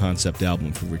sort of a concept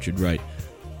album for Richard Wright.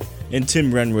 And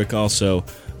Tim Renwick also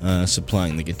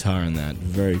supplying the guitar on that.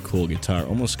 Very cool guitar,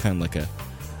 almost kind of like a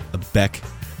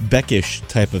Beckish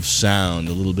type of sound,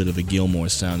 a little bit of a Gilmore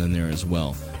sound in there as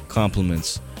well.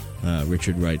 Complements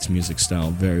Richard Wright's music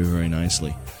style very, very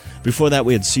nicely. Before that,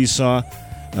 we had Seesaw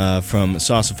from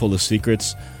Saucer Full of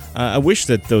Secrets. I wish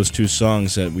that those two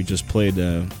songs that we just played,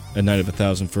 A Night of a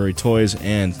Thousand Furry Toys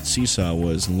and Seesaw,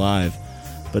 was live,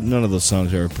 but none of those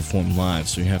songs are ever performed live,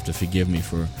 so you have to forgive me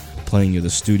for playing you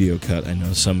the studio cut. I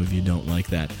know some of you don't like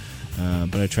that,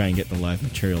 but I try and get the live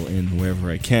material in wherever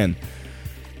I can.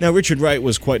 Now, Richard Wright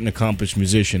was quite an accomplished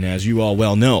musician, as you all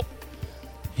well know.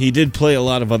 He did play a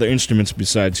lot of other instruments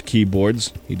besides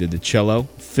keyboards. He did the cello,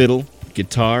 fiddle,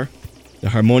 guitar, the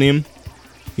harmonium.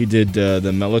 He did the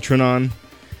mellotronon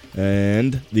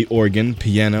and the organ,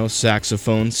 piano,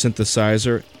 saxophone,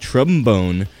 synthesizer,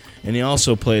 trombone, and he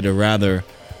also played a rather,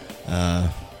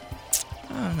 an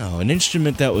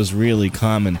instrument that was really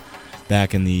common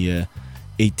back in the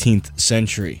 18th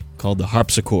century called the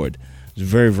harpsichord. It was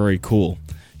very, very cool.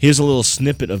 Here's a little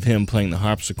snippet of him playing the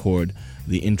harpsichord,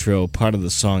 the intro part of the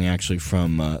song actually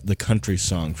from the country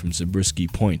song from Zabriskie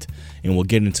Point. And we'll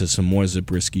get into some more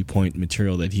Zabriskie Point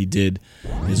material that he did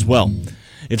as well.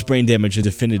 It's Brain Damage, a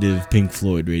definitive Pink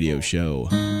Floyd radio show.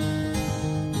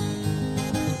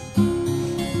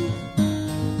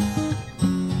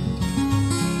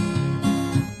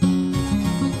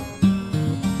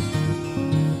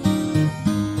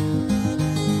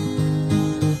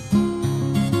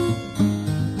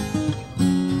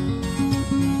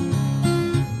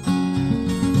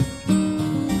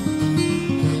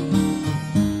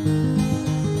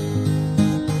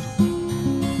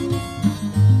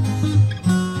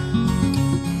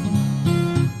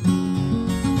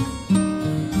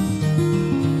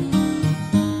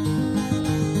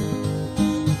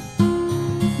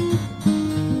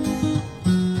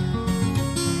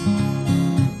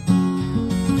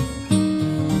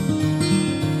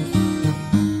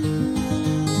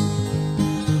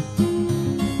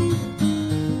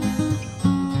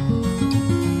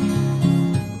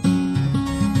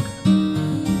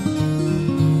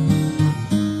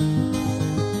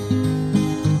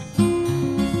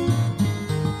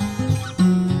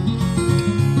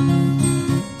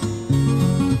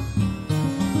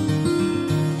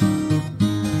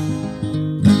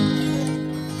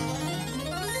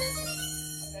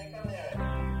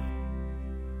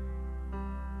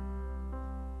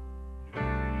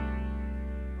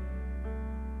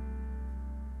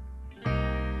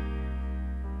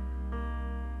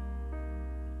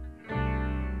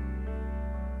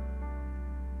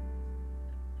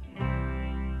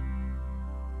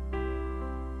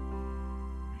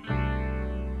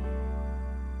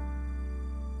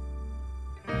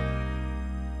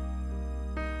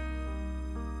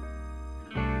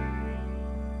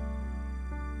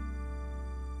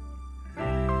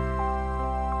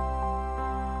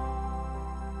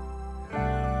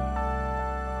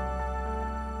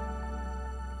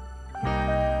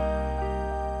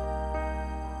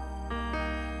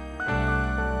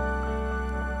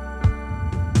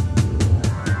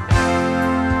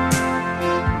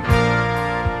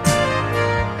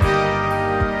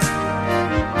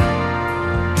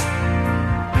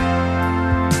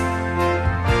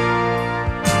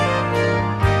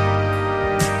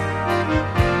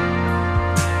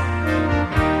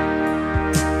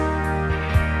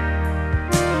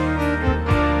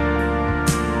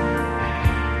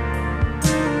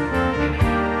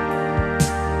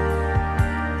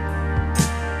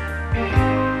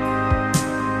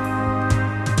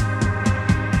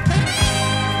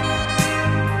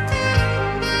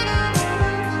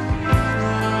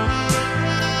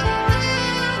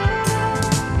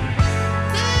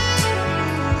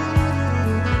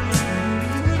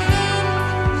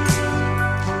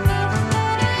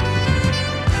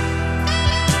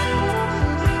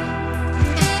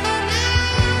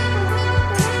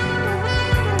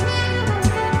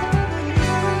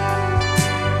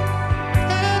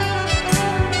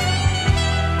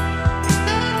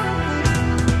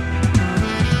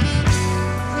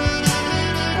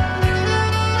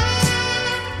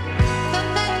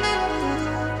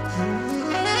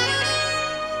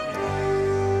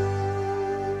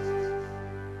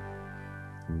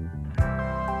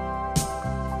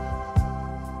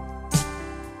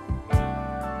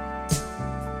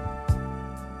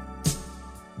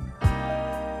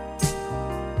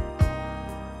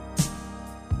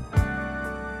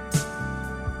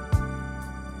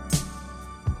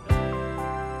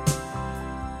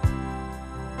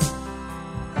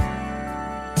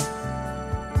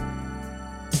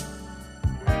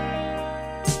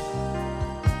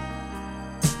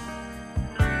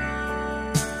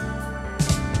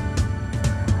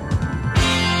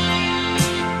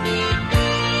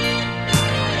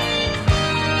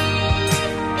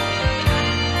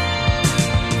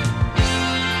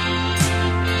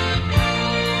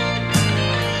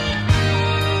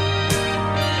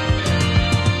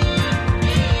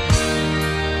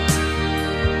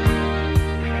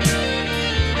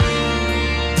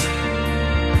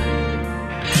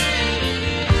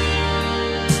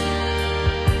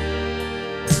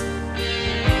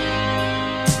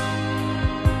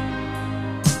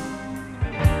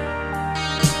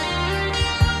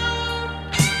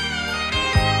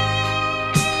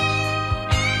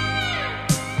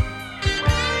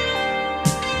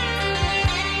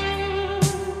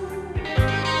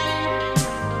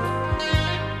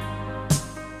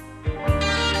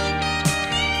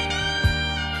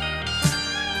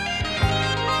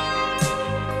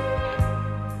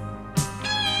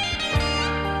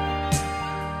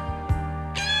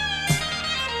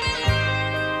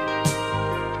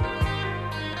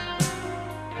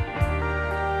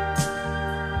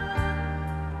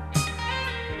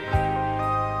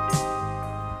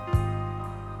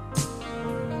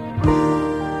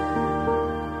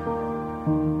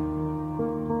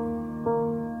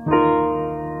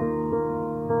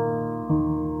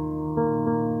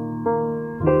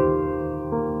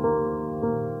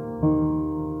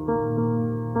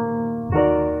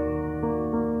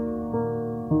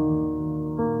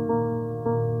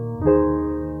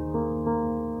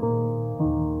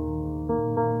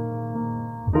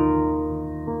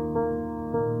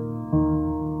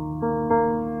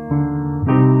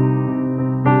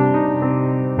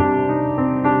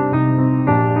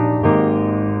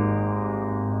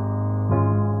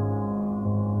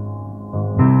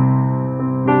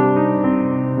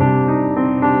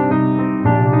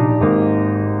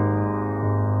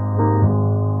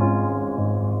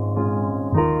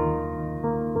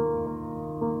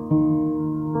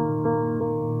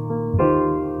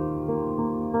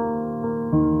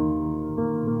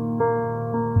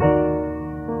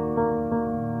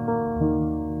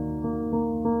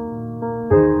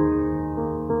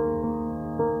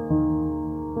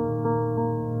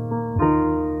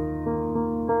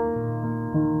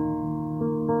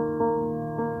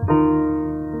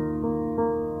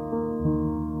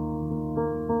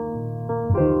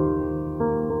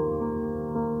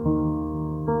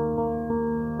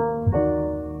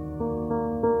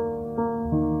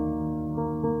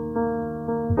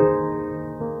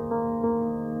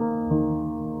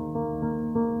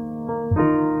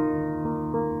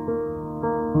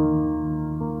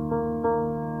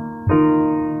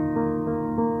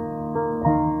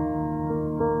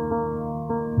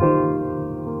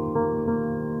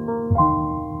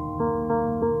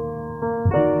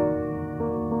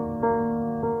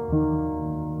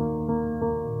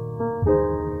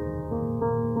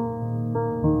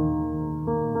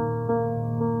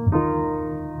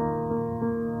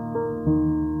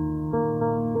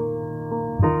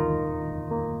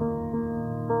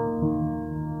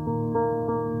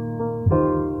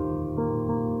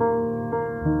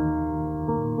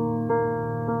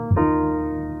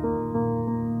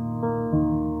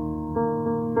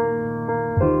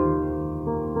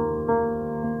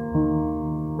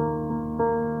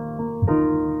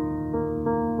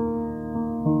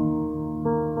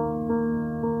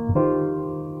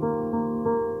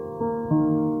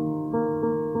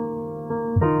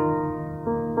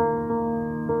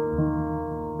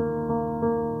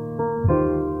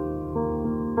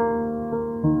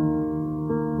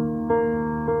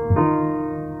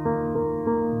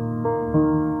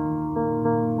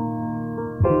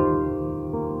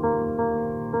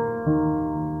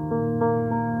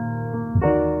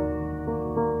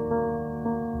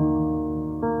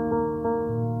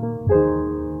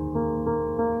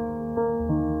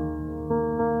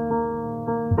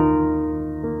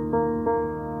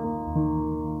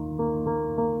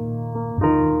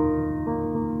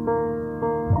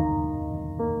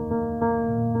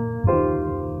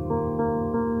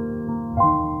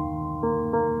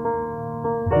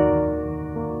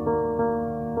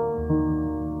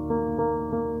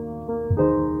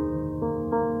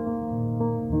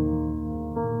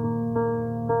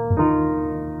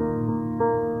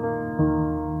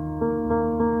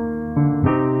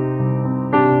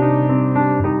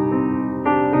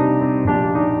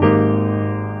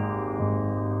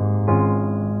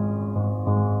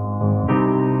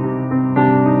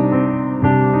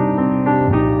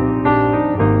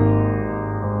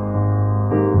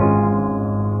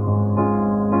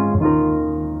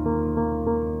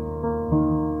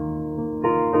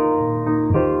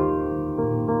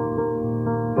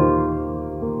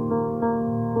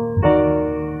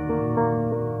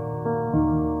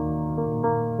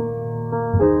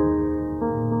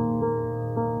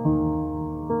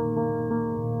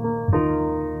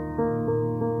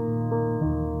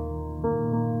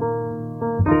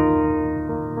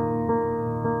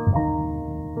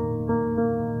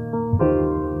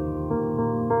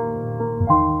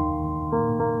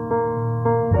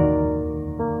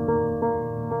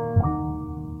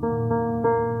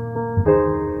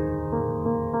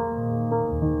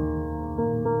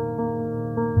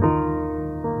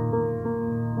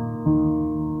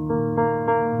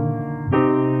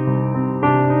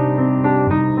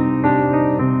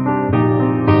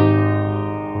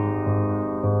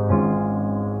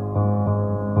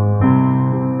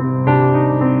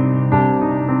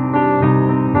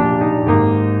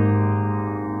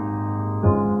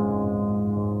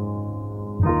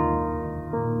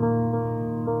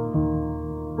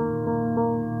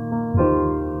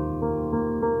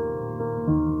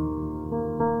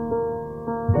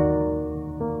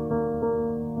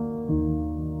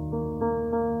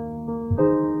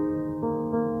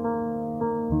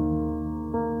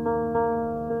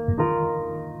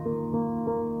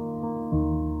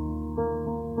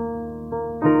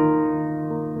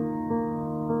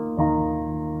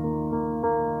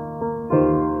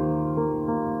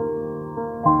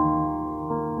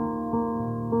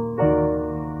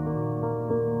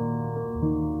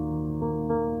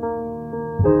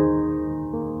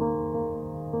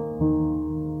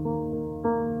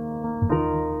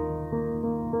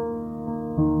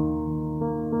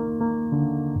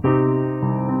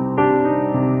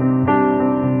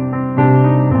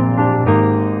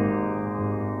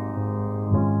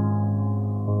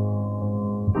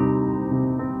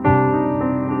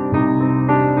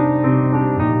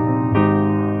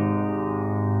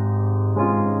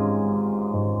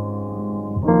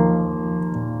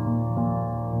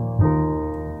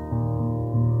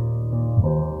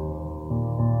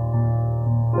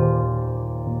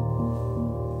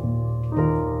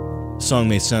 song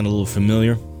may sound a little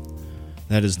familiar.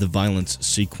 That is the violence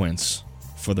sequence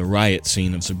for the riot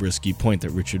scene of Zabriskie Point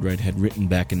that Richard Wright had written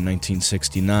back in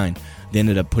 1969. They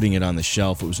ended up putting it on the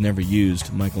shelf. It was never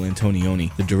used. Michael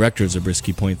Antonioni, the director of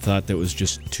Zabriskie Point, thought that was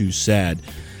just too sad.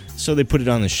 So they put it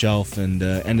on the shelf and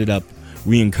ended up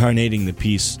reincarnating the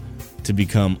piece to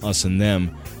become Us and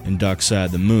Them in Dark Side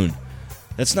of the Moon.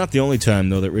 That's not the only time,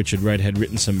 though, that Richard Wright had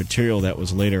written some material that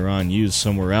was later on used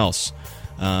somewhere else.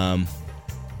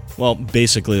 Well,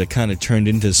 basically, that kind of turned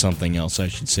into something else, I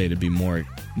should say, to be more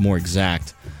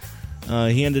exact.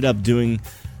 He ended up doing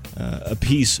a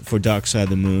piece for Dark Side of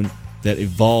the Moon that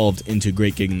evolved into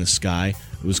Great Gig in the Sky.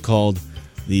 It was called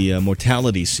the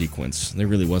Mortality Sequence. There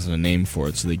really wasn't a name for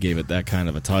it, so they gave it that kind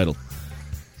of a title.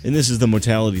 And this is the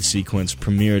Mortality Sequence,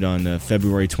 premiered on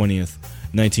February 20th,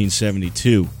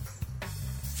 1972,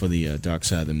 for the Dark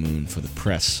Side of the Moon, for the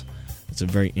press. It's a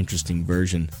very interesting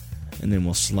version, and then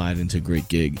we'll slide into Great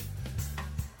Gig.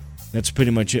 That's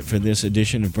pretty much it for this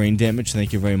edition of Brain Damage.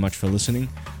 Thank you very much for listening.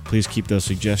 Please keep those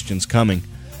suggestions coming.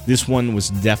 This one was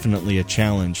definitely a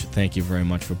challenge. Thank you very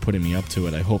much for putting me up to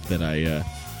it. I hope that I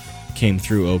came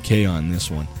through okay on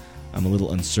this one. I'm a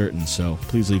little uncertain, so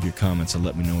please leave your comments and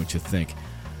let me know what you think.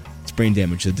 It's Brain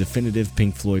Damage, the definitive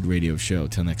Pink Floyd radio show.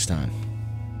 Till next time.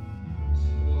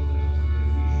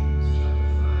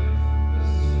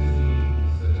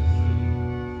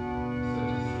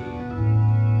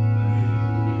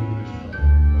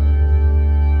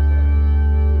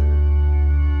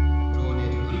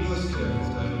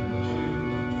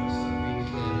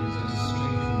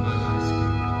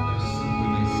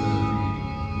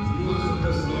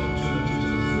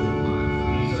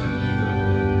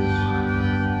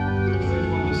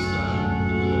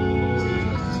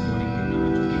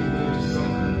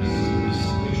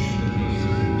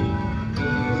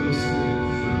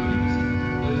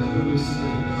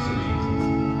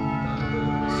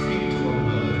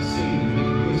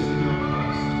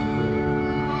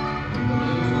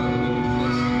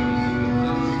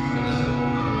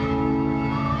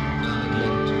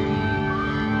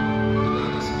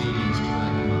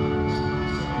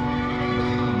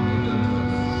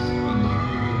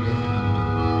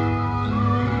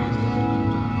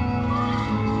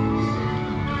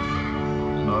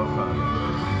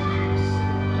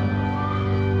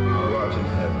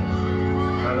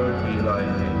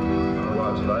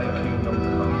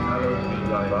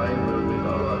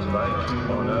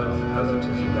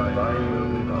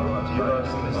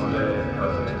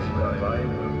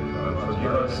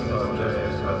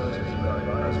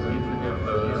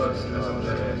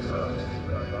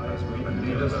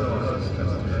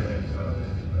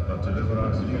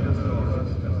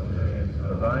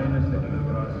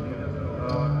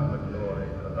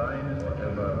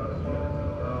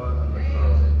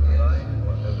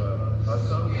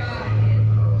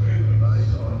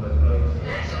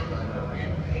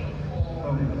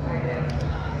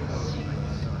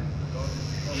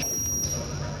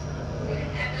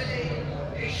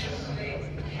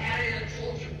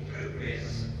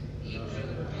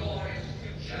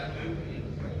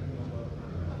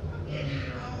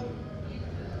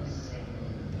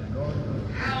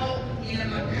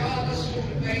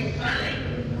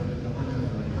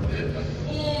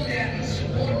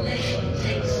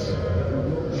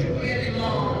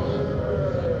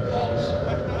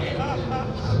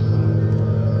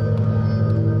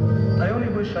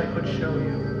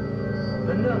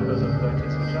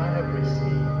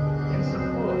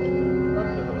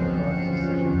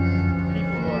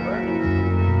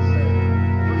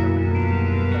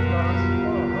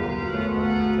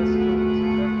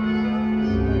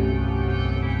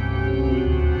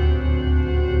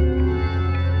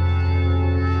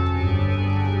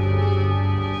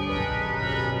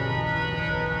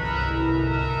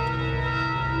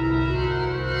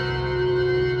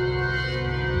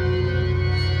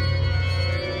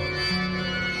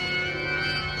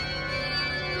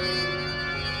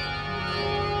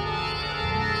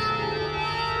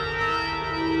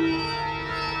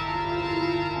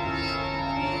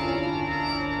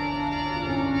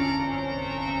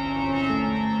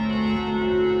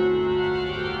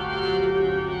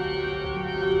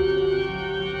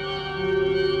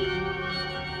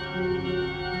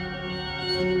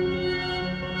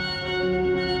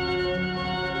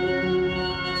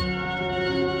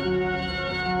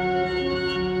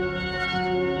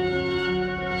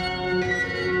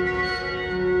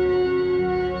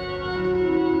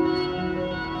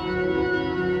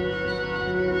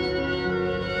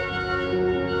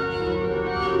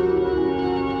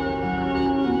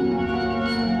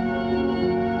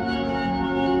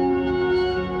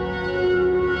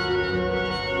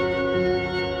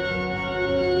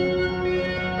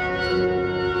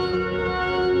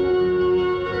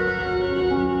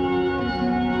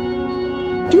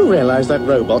 realize that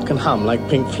robot can hum like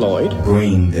Pink Floyd?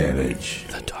 Brain damage.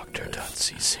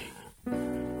 TheDoctor.cc.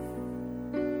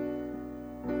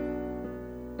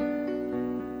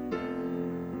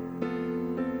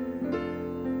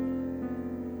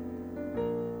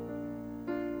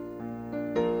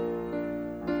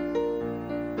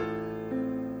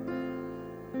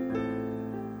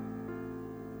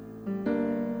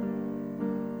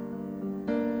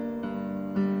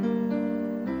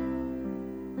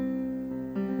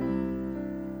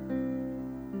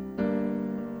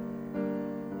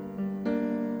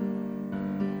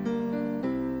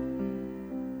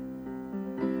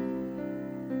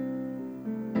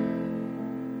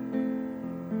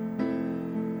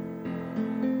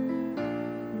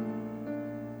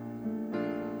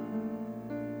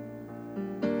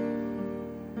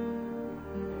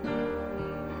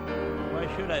 Why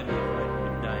should I be frightened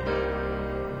of dying?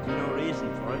 There's no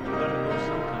reason for it. You're gonna go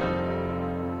sometime.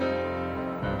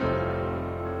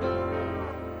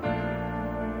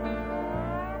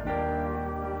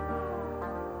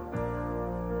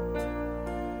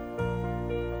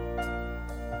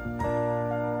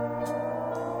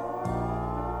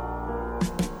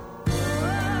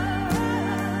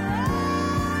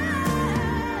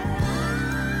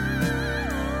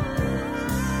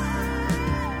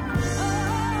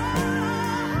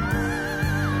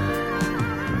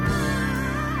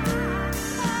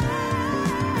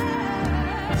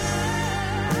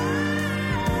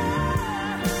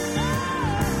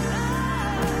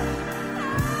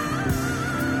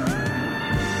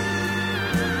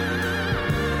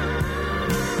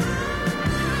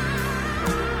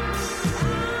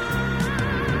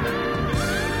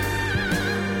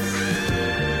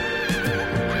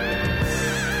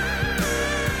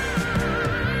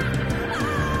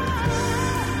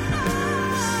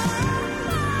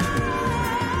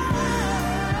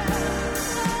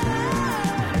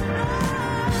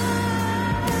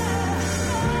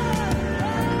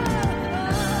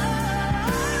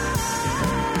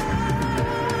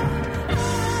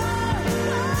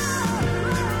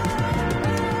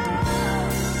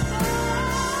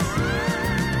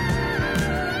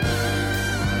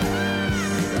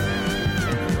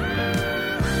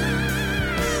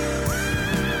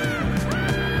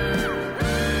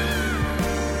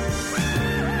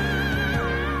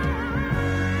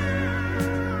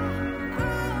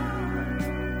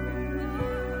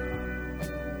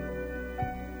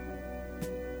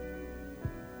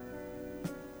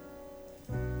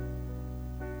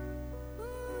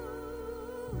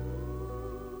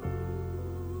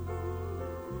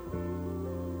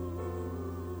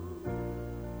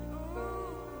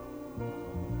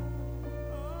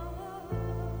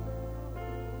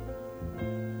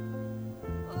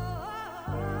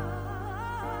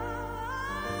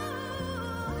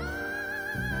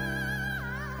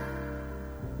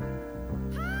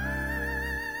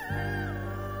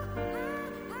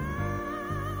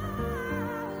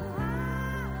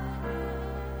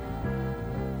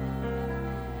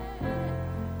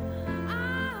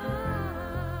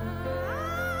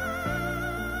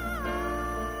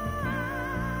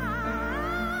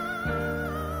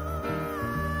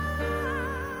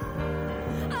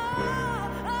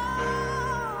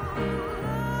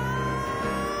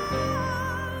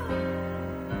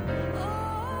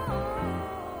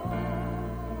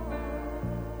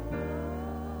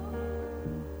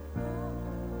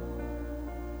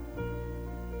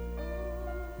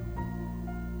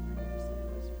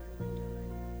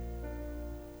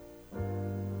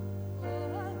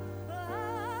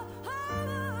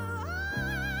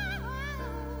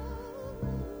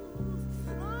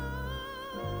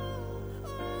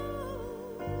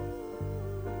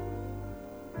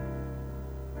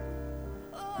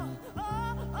 Oh.